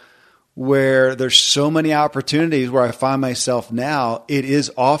scenario where there's so many opportunities where I find myself now, it is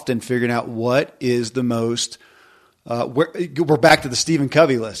often figuring out what is the most. We're back to the Stephen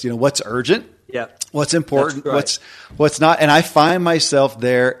Covey list. What's urgent? Yeah. What's important? Right. What's not? And I find myself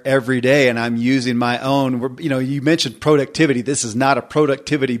there every day, and I'm using my own. You mentioned productivity. This is not a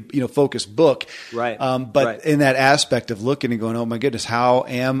productivity focused book, right? But in that aspect of looking and going, oh my goodness, how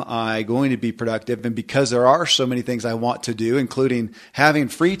am I going to be productive? And because there are so many things I want to do, including having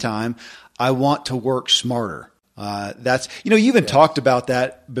free time, I want to work smarter. That's you even talked about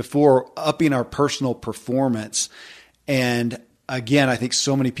that before, upping our personal performance. And again, I think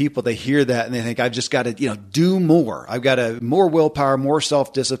so many people, they hear that and they think, I've just got to, do more. I've got more willpower, more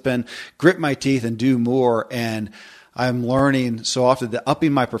self-discipline, grit my teeth and do more. And I'm learning so often that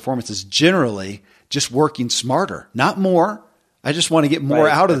upping my performance is generally just working smarter, not more. I just want to get more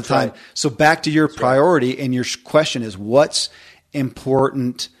out of the time. Right. So back to your priority, and your question is, what's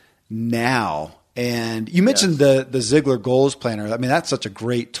important now? And you mentioned the Ziglar Goals Planner. I mean, that's such a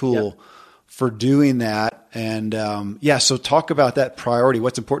great tool for doing that. And so talk about that priority.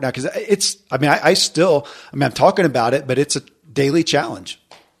 What's important now? Because I'm talking about it, but it's a daily challenge.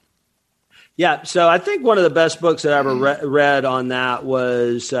 Yeah. So I think one of the best books that I ever read on that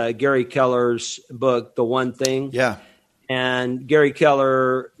was Gary Keller's book, The One Thing. Yeah. And Gary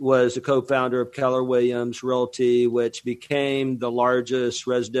Keller was a co-founder of Keller Williams Realty, which became the largest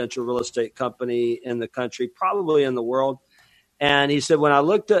residential real estate company in the country, probably in the world. And he said, when I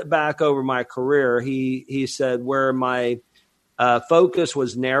looked back over my career, he said, where my focus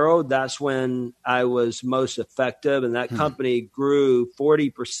was narrowed, that's when I was most effective. And that company grew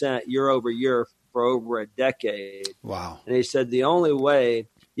 40% year over year for over a decade. Wow. And he said, the only way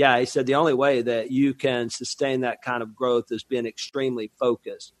that you can sustain that kind of growth is being extremely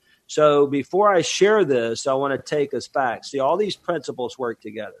focused. So before I share this, I want to take us back. See, all these principles work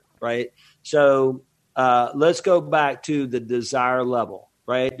together, right? So let's go back to the desire level,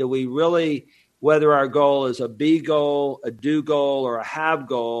 right? Do we really, whether our goal is a be goal, a do goal, or a have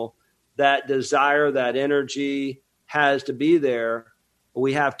goal, that desire, that energy has to be there.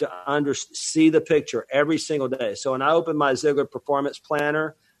 We have to see the picture every single day. So when I open my Ziglar Performance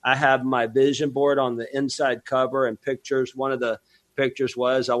Planner, I have my vision board on the inside cover and pictures. One of the pictures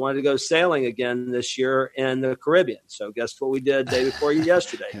was I wanted to go sailing again this year in the Caribbean. So guess what we did day before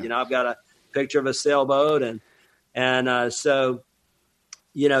yesterday? Yeah. I've got a picture of a sailboat, and so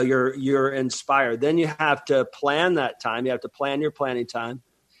you're inspired. Then you have to plan that time. You have to plan your planning time.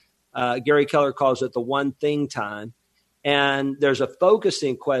 Gary Keller calls it the one thing time. And there's a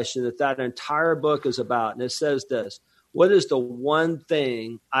focusing question that entire book is about. And it says this: what is the one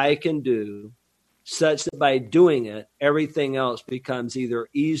thing I can do such that by doing it, everything else becomes either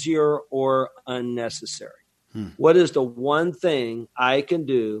easier or unnecessary? What is the one thing I can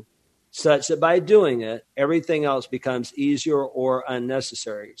do such that by doing it, everything else becomes easier or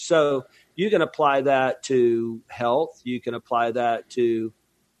unnecessary? So you can apply that to health. You can apply that to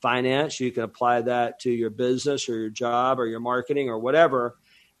finance. You can apply that to your business or your job or your marketing or whatever.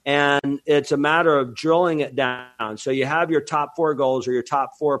 And it's a matter of drilling it down. So you have your top 4 goals or your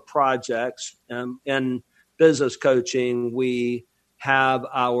top 4 projects. In business coaching, we have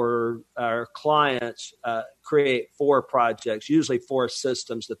our clients create 4 projects, usually 4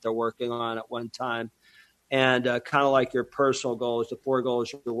 systems that they're working on at one time. And kind of like your personal goals, the 4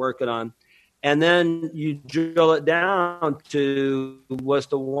 goals you're working on. And then you drill it down to what's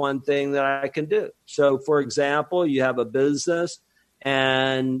the one thing that I can do. So, for example, you have a business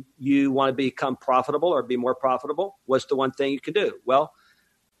and you want to become profitable or be more profitable. What's the one thing you can do? Well,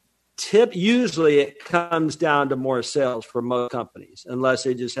 usually it comes down to more sales for most companies, unless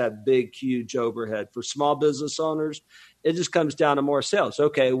they just have big, huge overhead. For small business owners, it just comes down to more sales.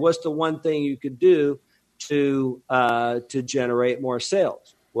 Okay, what's the one thing you could do to generate more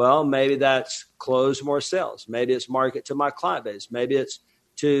sales? Well, maybe that's close more sales. Maybe it's market to my client base. Maybe it's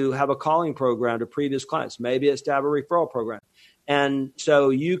to have a calling program to previous clients. Maybe it's to have a referral program. And so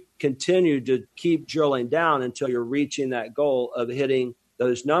you continue to keep drilling down until you're reaching that goal of hitting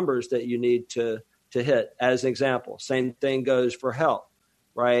those numbers that you need to hit. As an example, same thing goes for health,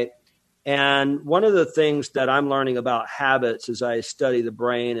 right? And one of the things that I'm learning about habits as I study the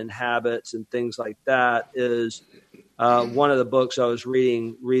brain and habits and things like that is one of the books I was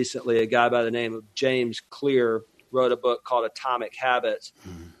reading recently, a guy by the name of James Clear wrote a book called Atomic Habits.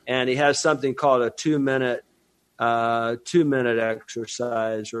 And he has something called a 2-minute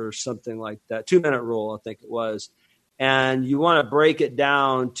exercise or something like that, 2-minute rule, I think it was. And you want to break it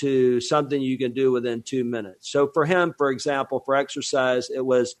down to something you can do within 2 minutes. So for him, for example, for exercise, it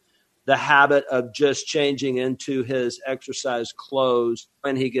was the habit of just changing into his exercise clothes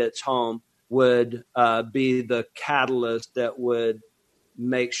when he gets home would be the catalyst that would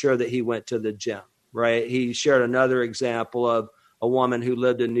make sure that he went to the gym, right? He shared another example of a woman who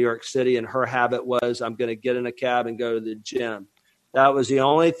lived in New York City, and her habit was, I'm going to get in a cab and go to the gym. That was the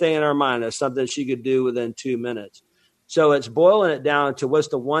only thing in her mind. That's something she could do within 2 minutes. So it's boiling it down to what's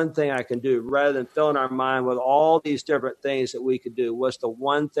the one thing I can do, rather than filling our mind with all these different things that we could do. What's the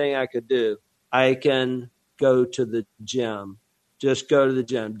one thing I could do? I can go to the gym. Just go to the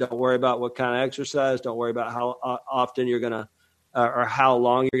gym. Don't worry about what kind of exercise. Don't worry about how often you're going to or how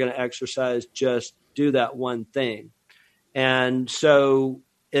long you're going to exercise. Just do that one thing. And so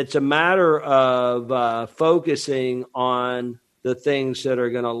it's a matter of focusing on the things that are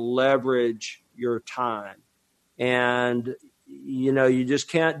going to leverage your time. And, you just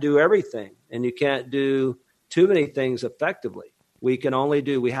can't do everything, and you can't do too many things effectively. We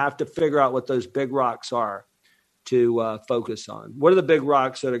have to figure out what those big rocks are to focus on. What are the big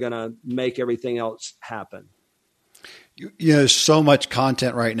rocks that are going to make everything else happen? There's so much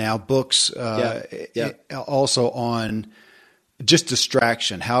content right now, books, also on just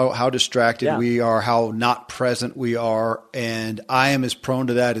distraction, how distracted we are, how not present we are. And I am as prone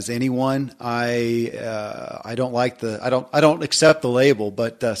to that as anyone. I don't accept the label,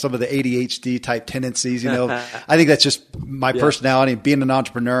 but some of the ADHD type tendencies, I think that's just my personality, being an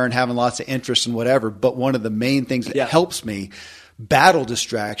entrepreneur and having lots of interest in whatever. But one of the main things that helps me battle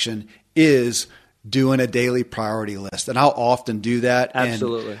distraction is doing a daily priority list. And I'll often do that.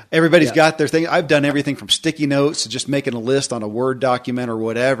 Absolutely. And everybody's got their thing. I've done everything from sticky notes to just making a list on a Word document or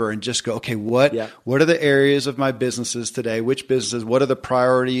whatever, and just go, okay, what are the areas of my businesses today? Which businesses? What are the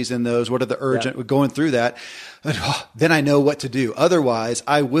priorities in those? What are the urgent? Going through that. Then I know what to do. Otherwise,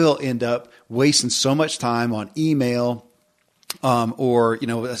 I will end up wasting so much time on email or,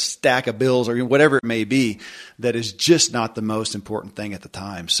 a stack of bills or whatever it may be, that is just not the most important thing at the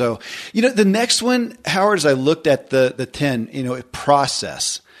time. So, the next one, Howard, as I looked at the 10,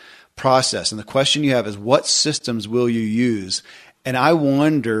 process. And the question you have is, what systems will you use? And I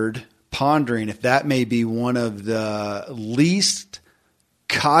wondered, pondering, if that may be one of the least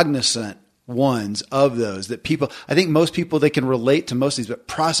cognizant ones of those that I think most people, they can relate to most of these, but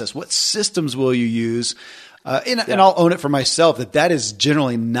process, what systems will you use? And I'll own it for myself that is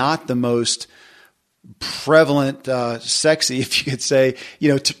generally not the most prevalent, sexy, if you could say,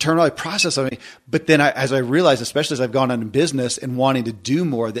 to turn on a process on me. But then as I realized, especially as I've gone on in business and wanting to do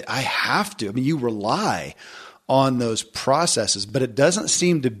more, that I have to. You rely on those processes, but it doesn't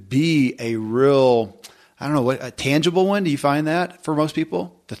seem to be a real, a tangible one. Do you find that for most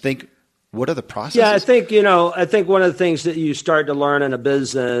people to think, what are the processes? Yeah, I think one of the things that you start to learn in a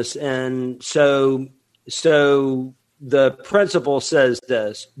business, and so the principle says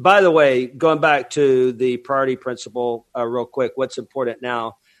this. By the way, going back to the priority principle real quick, what's important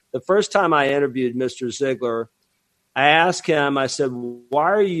now? The first time I interviewed Mr. Ziglar, I asked him, I said, why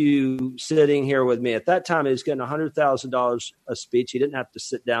are you sitting here with me? At that time, he was getting $100,000 a speech. He didn't have to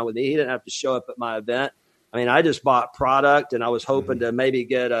sit down with me. He didn't have to show up at my event. I just bought product, and I was hoping to maybe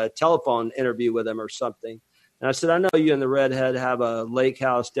get a telephone interview with him or something. And I said, I know you and the redhead have a lake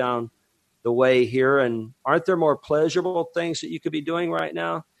house down the way here, and aren't there more pleasurable things that you could be doing right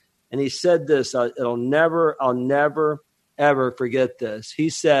now? And he said this, I'll never, ever forget this. He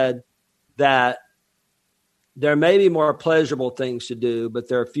said that there may be more pleasurable things to do, but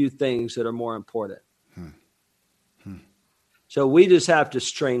there are a few things that are more important. So we just have to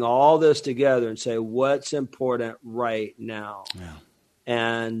string all this together and say, what's important right now? Yeah.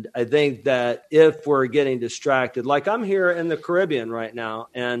 And I think that if we're getting distracted, like I'm here in the Caribbean right now,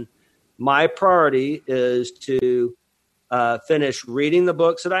 and my priority is to finish reading the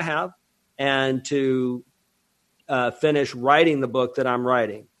books that I have and to finish writing the book that I'm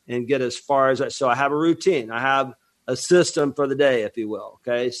writing and get as far as that. So I have a routine. I have a system for the day, if you will.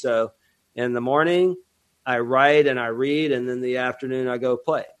 Okay. So in the morning, I write and I read, and then in the afternoon I go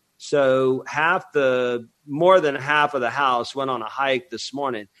play. So more than half of the house went on a hike this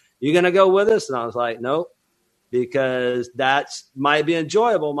morning. You going to go with us? And I was like, nope, because might be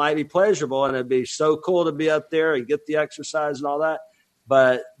enjoyable, might be pleasurable. And it'd be so cool to be up there and get the exercise and all that.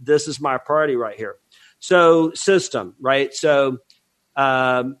 But this is my priority right here. So system, right? So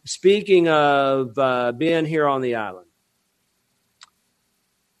speaking of being here on the island,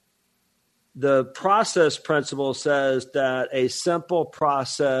 the process principle says that a simple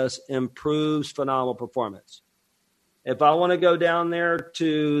process improves phenomenal performance. If I want to go down there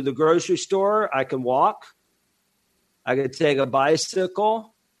to the grocery store, I can walk. I could take a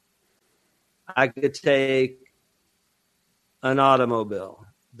bicycle. I could take an automobile.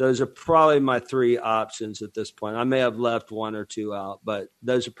 Those are probably my three options at this point. I may have left one or two out, but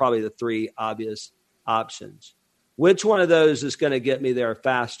those are probably the three obvious options. Which one of those is going to get me there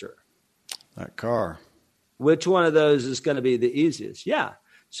faster? That car. Which one of those is going to be the easiest? Yeah.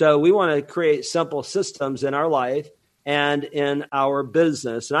 So we want to create simple systems in our life and in our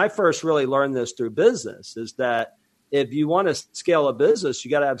business. And I first really learned this through business, is that if you want to scale a business,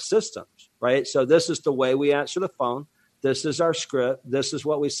 you got to have systems, right? So this is the way we answer the phone. This is our script. This is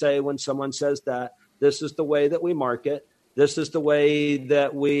what we say when someone says that. This is the way that we market. This is the way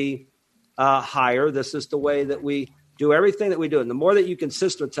that we hire. This is the way that we do everything that we do. And the more that you can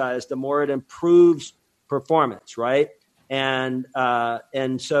systematize, the more it improves performance, right? And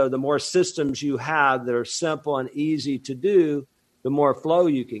so the more systems you have that are simple and easy to do, the more flow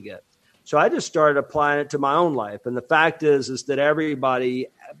you can get. So I just started applying it to my own life. And the fact is that everybody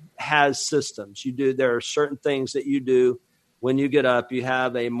has systems. There are certain things that you do when you get up. You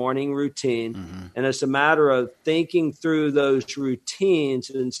have a morning routine. Mm-hmm. And it's a matter of thinking through those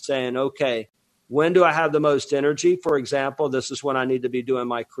routines and saying, okay, when do I have the most energy? For example, this is when I need to be doing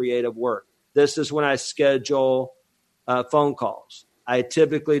my creative work. This is when I schedule phone calls. I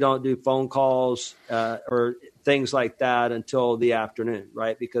typically don't do phone calls or things like that until the afternoon,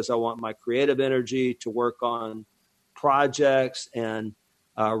 right? Because I want my creative energy to work on projects and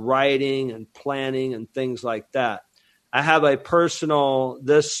writing and planning and things like that. I have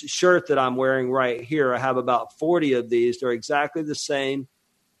this shirt that I'm wearing right here. I have about 40 of these. They're exactly the same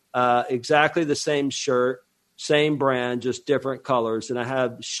shirt, same brand, just different colors. And I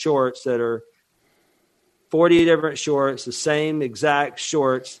have shorts that are 40 different shorts, the same exact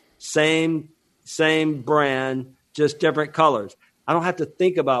shorts, same brand, just different colors. I don't have to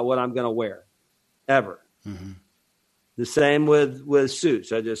think about what I'm going to wear ever. Mm-hmm. The same with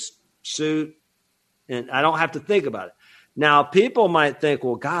suits. I just suit and I don't have to think about it. Now, people might think,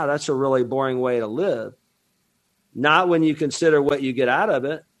 well, God, that's a really boring way to live. Not when you consider what you get out of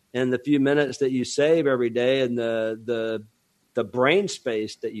it and the few minutes that you save every day and the brain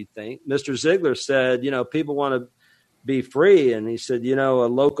space that you think. Mr. Ziegler said, people want to be free. And he said, a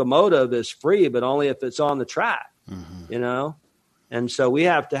locomotive is free, but only if it's on the track, And so we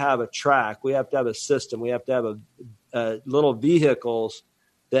have to have a track. We have to have a system. We have to have little vehicles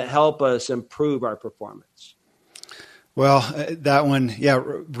that help us improve our performance. Well, that one,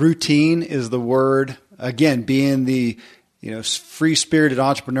 routine is the word. Again, being the free-spirited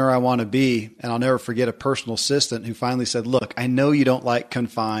entrepreneur I want to be. And I'll never forget a personal assistant who finally said, look, I know you don't like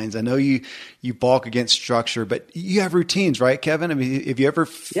confines. I know you balk against structure, but you have routines, right, Kevin? I mean, have you ever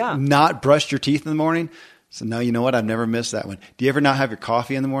not brushed your teeth in the morning? So no, you know what? I've never missed that one. Do you ever not have your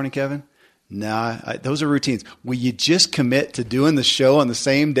coffee in the morning, Kevin? No, those are routines. Will you just commit to doing the show on the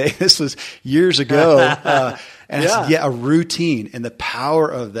same day? This was years ago. And I said, a routine and the power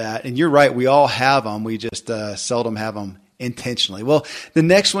of that. And you're right. We all have them. We just seldom have them intentionally. Well, the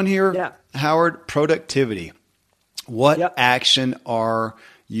next one here, Howard, productivity. What action are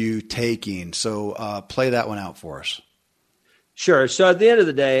you taking? So play that one out for us. Sure. So at the end of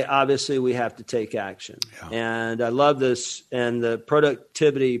the day, obviously we have to take action. Yeah. And I love this. And the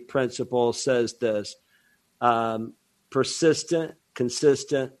productivity principle says this, persistent,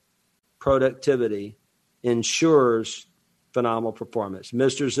 consistent productivity ensures phenomenal performance.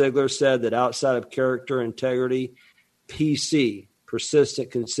 Mr. Ziegler said that outside of character, integrity, PC, persistent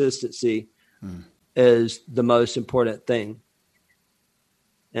consistency is the most important thing.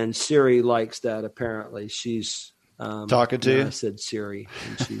 And Siri likes that, apparently. She's talking to you? I said Siri,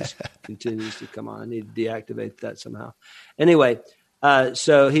 and she continues to come on. I need to deactivate that somehow. Anyway,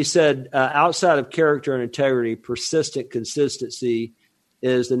 so he said, outside of character and integrity, persistent consistency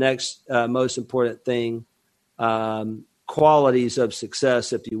is the next most important thing, qualities of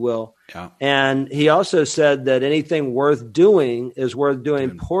success, if you will. Yeah. And he also said that anything worth doing is worth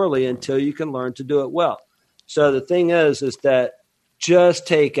doing poorly until you can learn to do it well. So the thing is that just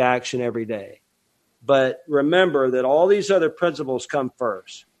take action every day. But remember that all these other principles come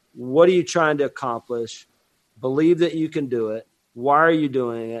first. What are you trying to accomplish? Believe that you can do it. Why are you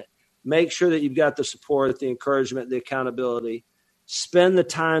doing it? Make sure that you've got the support, the encouragement, the accountability. Spend the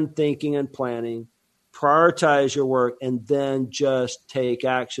time thinking and planning. Prioritize your work, and then just take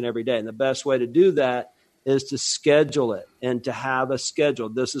action every day. And the best way to do that is to schedule it and to have a schedule.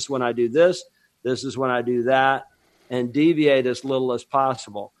 This is when I do this. This is when I do that, and deviate as little as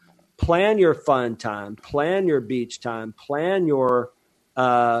possible. Plan your fun time, plan your beach time, plan your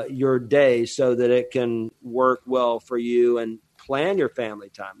day so that it can work well for you, and plan your family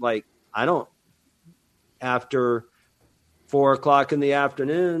time. Like, I don't, after 4:00 in the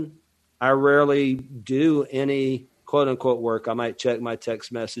afternoon, I rarely do any quote unquote work. I might check my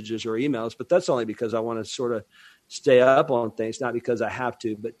text messages or emails, but that's only because I want to sort of stay up on things, not because I have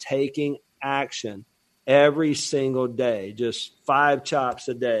to. But taking action every single day, just 5 chops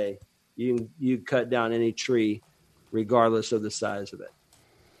a day, you cut down any tree, regardless of the size of it.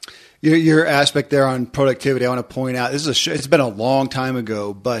 Your aspect there on productivity, I want to point out, this is a show, it's been a long time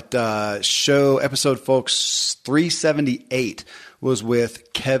ago, but episode, folks, 378 was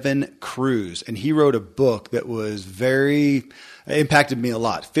with Kevin Cruz, and he wrote a book that was impacted me a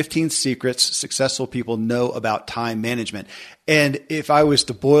lot. 15 secrets successful people know about time management. And if I was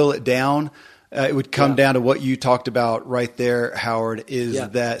to boil it down, it would come down to what you talked about right there, Howard, is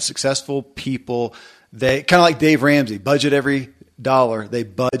that successful people, they kind of like Dave Ramsey, budget every dollar, they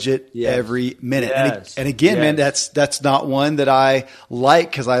budget every minute. Yes. And again, man, that's not one that I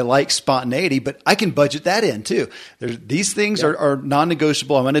like, because I like spontaneity, but I can budget that in too. These things are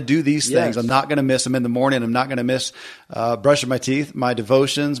non-negotiable. I'm going to do these things. I'm not going to miss them in the morning. I'm not going to miss brushing my teeth, my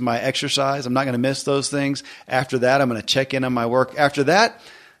devotions, my exercise. I'm not going to miss those things. After that, I'm going to check in on my work. After that,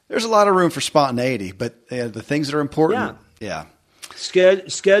 there's a lot of room for spontaneity, but the things that are important. Yeah.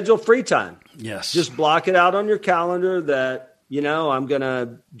 Schedule free time. Yes. Just block it out on your calendar that, I'm going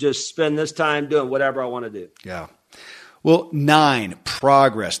to just spend this time doing whatever I want to do. Yeah. Well, 9,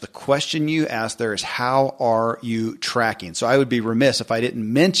 progress. The question you asked there is, how are you tracking? So I would be remiss if I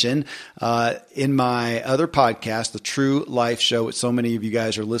didn't mention in my other podcast, The True Life Show, which so many of you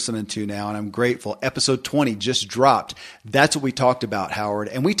guys are listening to now, and I'm grateful. Episode 20 just dropped. That's what we talked about, Howard.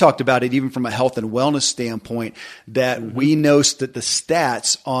 And we talked about it even from a health and wellness standpoint, that we know that the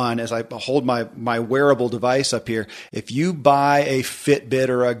stats on, as I hold my wearable device up here, if you buy a Fitbit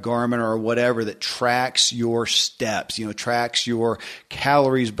or a Garmin or whatever that tracks your steps, tracks your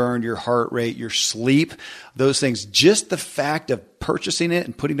calories burned, your heart rate, your sleep, those things, just the fact of purchasing it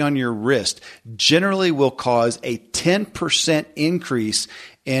and putting it on your wrist generally will cause a 10% increase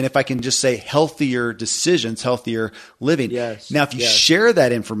in, if I can just say, healthier decisions, healthier living. Yes. Now, if you share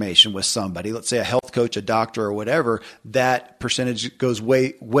that information with somebody, let's say a health coach, a doctor, or whatever, that percentage goes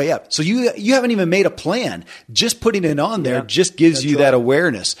way, way up. So you haven't even made a plan. Just putting it on there just gives you that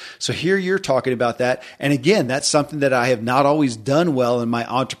awareness. So here you're talking about that. And again, that's something that I have not always done well in my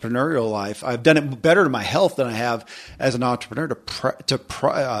entrepreneurial life. I've done it better to my health than I have as an entrepreneur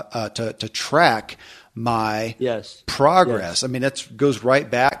to track my progress. Yes. I mean, that goes right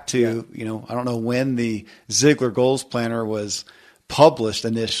back to, I don't know when the Ziglar Goals Planner was published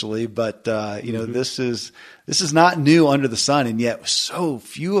initially, but this is not new under the sun. And yet so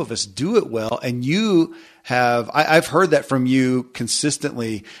few of us do it well. And you have, I've heard that from you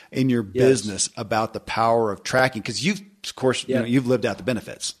consistently in your business about the power of tracking, because you've, of course, you've lived out the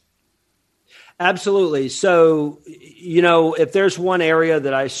benefits. Absolutely. So, if there's one area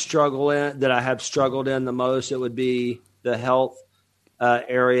that I have struggled in the most, it would be the health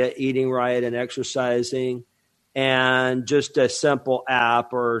area, eating right and exercising, and just a simple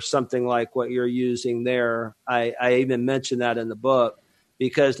app or something like what you're using there. I even mentioned that in the book,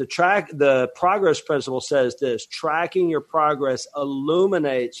 because the progress principle says this: tracking your progress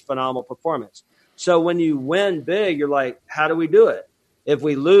illuminates phenomenal performance. So when you win big, you're like, how do we do it? If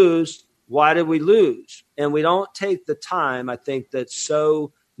we lose, why did we lose? And we don't take the time, I think, that's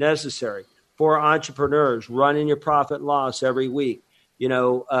so necessary for entrepreneurs, running your profit and loss every week,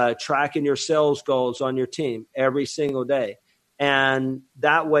 tracking your sales goals on your team every single day. And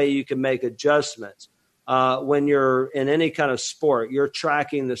that way you can make adjustments. When you're in any kind of sport, you're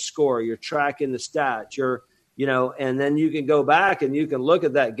tracking the score, you're tracking the stats, and then you can go back and you can look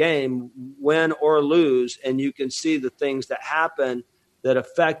at that game, win or lose, and you can see the things that happen that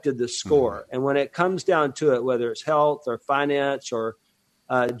affected the score. And when it comes down to it, whether it's health or finance or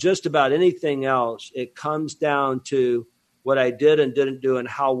just about anything else, it comes down to what I did and didn't do and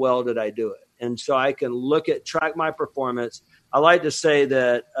how well did I do it. And so I can track my performance. I like to say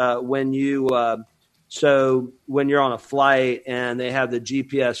that when you're on a flight and they have the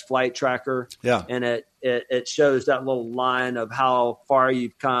GPS flight tracker, and it shows that little line of how far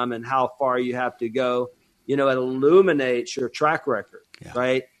you've come and how far you have to go, it illuminates your track record. Yeah.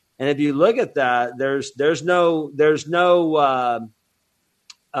 Right. And if you look at that,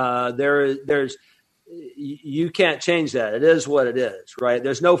 you can't change that. It is what it is. Right.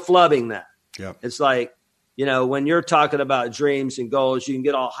 There's no flubbing that. Yeah. It's like, when you're talking about dreams and goals, you can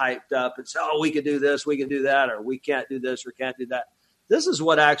get all hyped up and say, oh, we could do this, we can do that, or we can't do this or can't do that. This is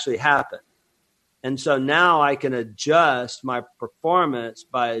what actually happened. And so now I can adjust my performance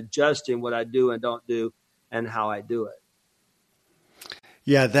by adjusting what I do and don't do and how I do it.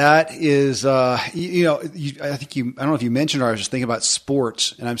 Yeah, that is, I don't know if you mentioned, or I was just thinking about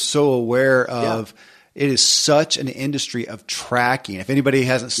sports, and I'm so aware of it is such an industry of tracking. If anybody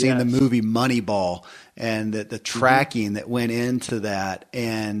hasn't seen the movie Moneyball and the tracking that went into that,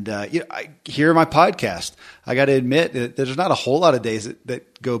 and here in my podcast, I got to admit that there's not a whole lot of days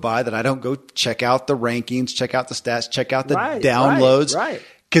that go by that I don't go check out the rankings, check out the stats, check out the downloads. Right.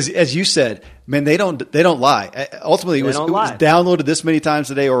 Because as you said, man, they don't lie. Ultimately, it was downloaded this many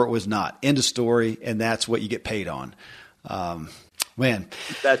times a day, or it was not. End of story, and that's what you get paid on. Man,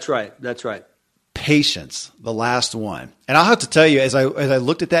 that's right. Patience, the last one, and I'll have to tell you, as I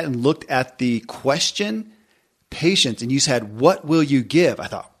looked at that and looked at the question, patience, and you said, "What will you give?" I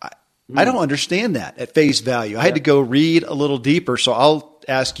thought, I don't understand that at face value. I had to go read a little deeper, so I'll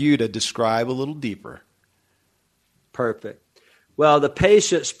ask you to describe a little deeper. Perfect. Well, the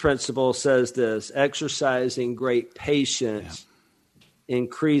patience principle says this: exercising great patience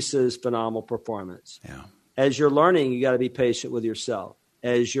increases phenomenal performance. Yeah. As you're learning, you got to be patient with yourself.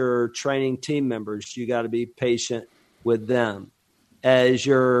 As you're training team members, you got to be patient with them. As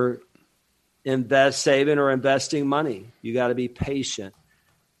you're saving or investing money, you got to be patient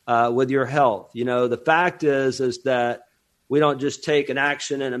with your health. The fact is that we don't just take an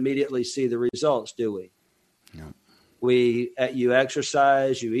action and immediately see the results, do we? No. You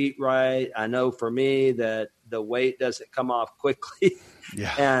exercise, you eat right. I know for me that the weight doesn't come off quickly.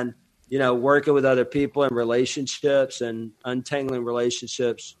 Yeah. And, working with other people in relationships and untangling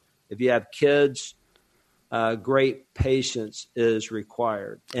relationships. If you have kids, great patience is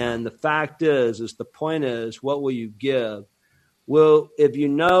required. And the fact is the point is, what will you give? Well, if you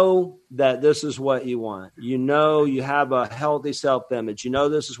know that this is what you want, you have a healthy self-image,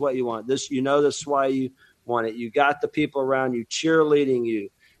 this is what you want, this is why you want it. You got the people around you cheerleading you,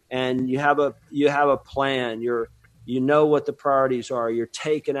 and you have a plan. You know what the priorities are. You're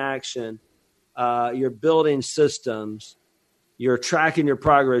taking action. you're building systems, you're tracking your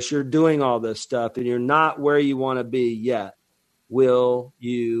progress, you're doing all this stuff, and you're not where you want to be yet, will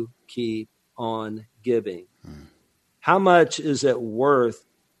you keep on giving? How much is it worth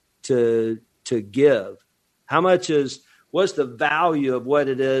to give? What's the value of what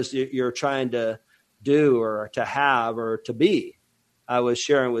it is you're trying to do or to have or to be? I was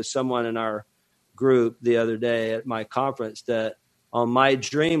sharing with someone in our group the other day at my conference that on my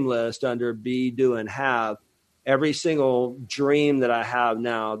dream list under be, do, and have, every single dream that I have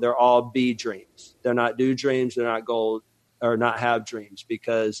now, they're all be dreams. They're not do dreams. They're not goal or not have dreams,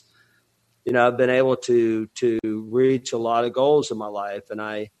 because, I've been able to reach a lot of goals in my life. And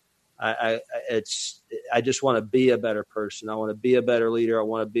I just want to be a better person. I want to be a better leader. I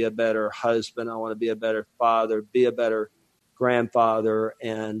want to be a better husband. I want to be a better father, be a better grandfather,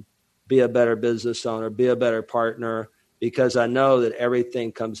 and be a better business owner, be a better partner, because I know that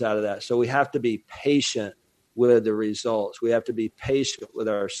everything comes out of that. So we have to be patient with the results. We have to be patient with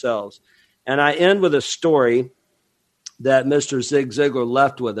ourselves. And I end with a story that Mr. Zig Ziglar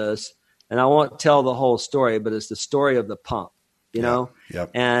left with us. And I won't tell the whole story, but it's the story of the pump, know?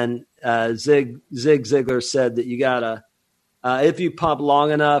 Yep. And Zig Ziglar said that you gotta, if you pump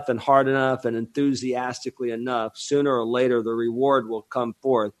long enough and hard enough and enthusiastically enough, sooner or later the reward will come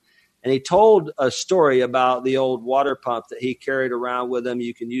forth. And he told a story about the old water pump that he carried around with him.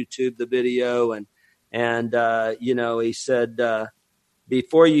 You can YouTube the video. And he said,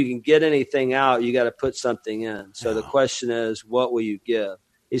 before you can get anything out, you got to put something in. So the question is, what will you give?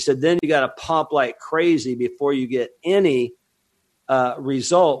 He said, then you got to pump like crazy before you get any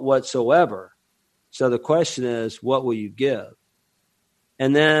result whatsoever. So the question is, what will you give?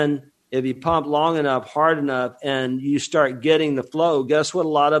 And then if you pump long enough, hard enough, and you start getting the flow, guess what a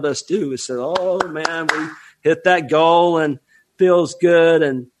lot of us do? We say, oh, man, we hit that goal and feels good,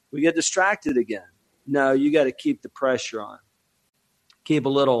 and we get distracted again. No, you got to keep the pressure on. Keep a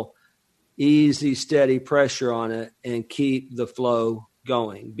little easy, steady pressure on it and keep the flow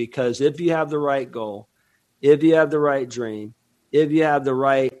going. Because if you have the right goal, if you have the right dream, if you have the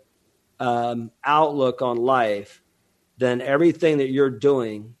right outlook on life, then everything that you're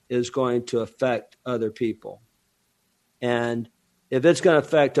doing is going to affect other people. And if it's going to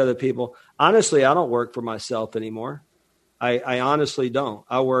affect other people, honestly, I don't work for myself anymore. I honestly don't.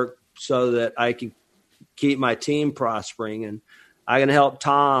 I work so that I can keep my team prospering, and I can help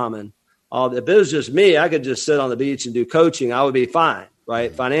Tom and all. If it was just me, I could just sit on the beach and do coaching. I would be fine,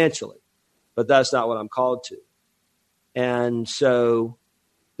 right, financially. But that's not what I'm called to. And so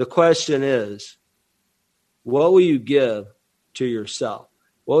the question is, what will you give to yourself?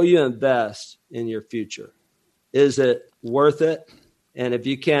 What will you invest in your future? Is it worth it? And if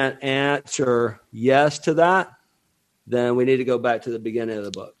you can't answer yes to that, then we need to go back to the beginning of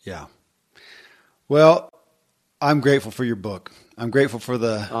the book. Yeah. Well, I'm grateful for your book. I'm grateful for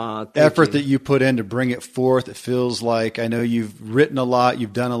the effort that you put in to bring it forth. It feels like, I know you've written a lot,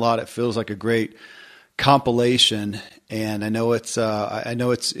 you've done a lot. It feels like a great compilation, and I know it's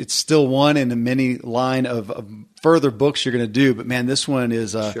still one in the many line of further books you're going to do. But man, this one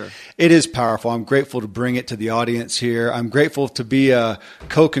is it is powerful. I'm grateful to bring it to the audience here. I'm grateful to be a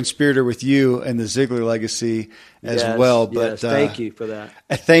co-conspirator with you and the Ziglar legacy as well. But thank you for that.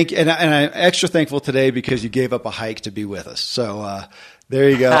 And I'm extra thankful today because you gave up a hike to be with us. So there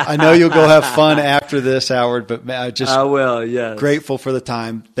you go. I know you'll go have fun after this, Howard. But I will. Yes. Grateful for the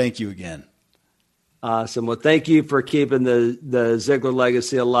time. Thank you again. Awesome. Well, thank you for keeping the Ziglar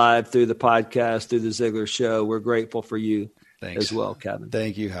legacy alive through the podcast, through the Ziglar Show. We're grateful for you as well, Kevin.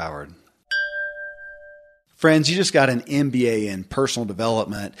 Thank you, Howard. Friends, you just got an MBA in personal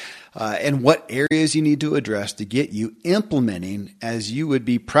development and what areas you need to address to get you implementing as you would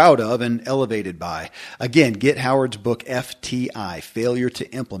be proud of and elevated by. Again, get Howard's book, FTI, Failure to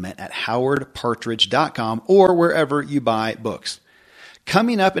Implement, at howardpartridge.com or wherever you buy books.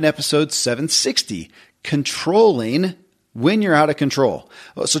 Coming up in episode 760, controlling when you're out of control.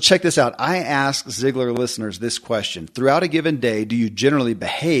 So check this out. I ask Ziglar listeners this question. Throughout a given day, do you generally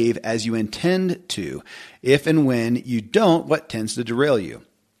behave as you intend to? If and when you don't, what tends to derail you?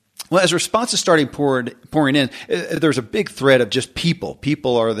 Well, as responses starting pouring in, there's a big thread of just people.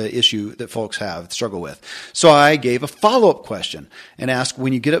 People are the issue that folks struggle with. So I gave a follow-up question and asked,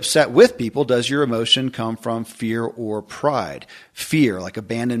 when you get upset with people, does your emotion come from fear or pride? Fear, like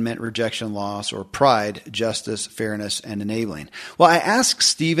abandonment, rejection, loss, or pride, justice, fairness, and enabling. Well, I asked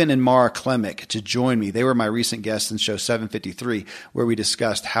Stephen and Mara Klemick to join me. They were my recent guests in show 753, where we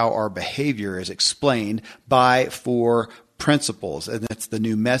discussed how our behavior is explained by 4 principles, and that's the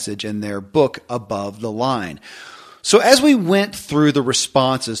new message in their book, Above the Line. So as we went through the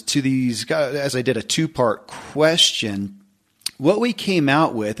responses to these, as I did a 2-part question, what we came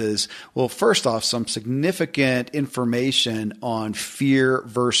out with is, well, first off, some significant information on fear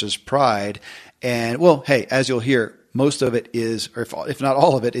versus pride. And well, hey, as you'll hear, most of it is, or if not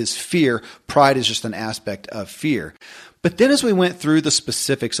all of it, is fear. Pride is just an aspect of fear. But then as we went through the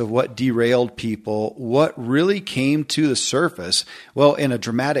specifics of what derailed people, what really came to the surface, well, in a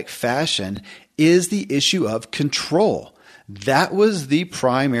dramatic fashion, is the issue of control. That was the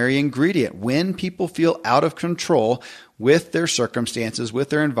primary ingredient. When people feel out of control with their circumstances, with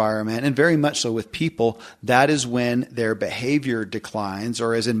their environment, and very much so with people, that is when their behavior declines.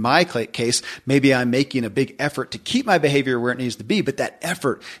 Or as in my case, maybe I'm making a big effort to keep my behavior where it needs to be, but that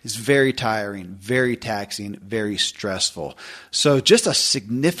effort is very tiring, very taxing, very stressful. So just a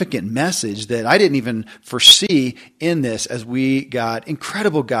significant message that I didn't even foresee in this, as we got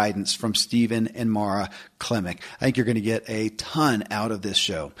incredible guidance from Stephen and Mara Klimek. I think you're going to get a ton out of this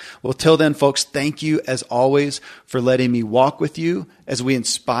show. Well, till then, folks, thank you as always for letting me walk with you as we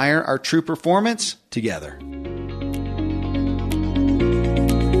inspire our true performance together.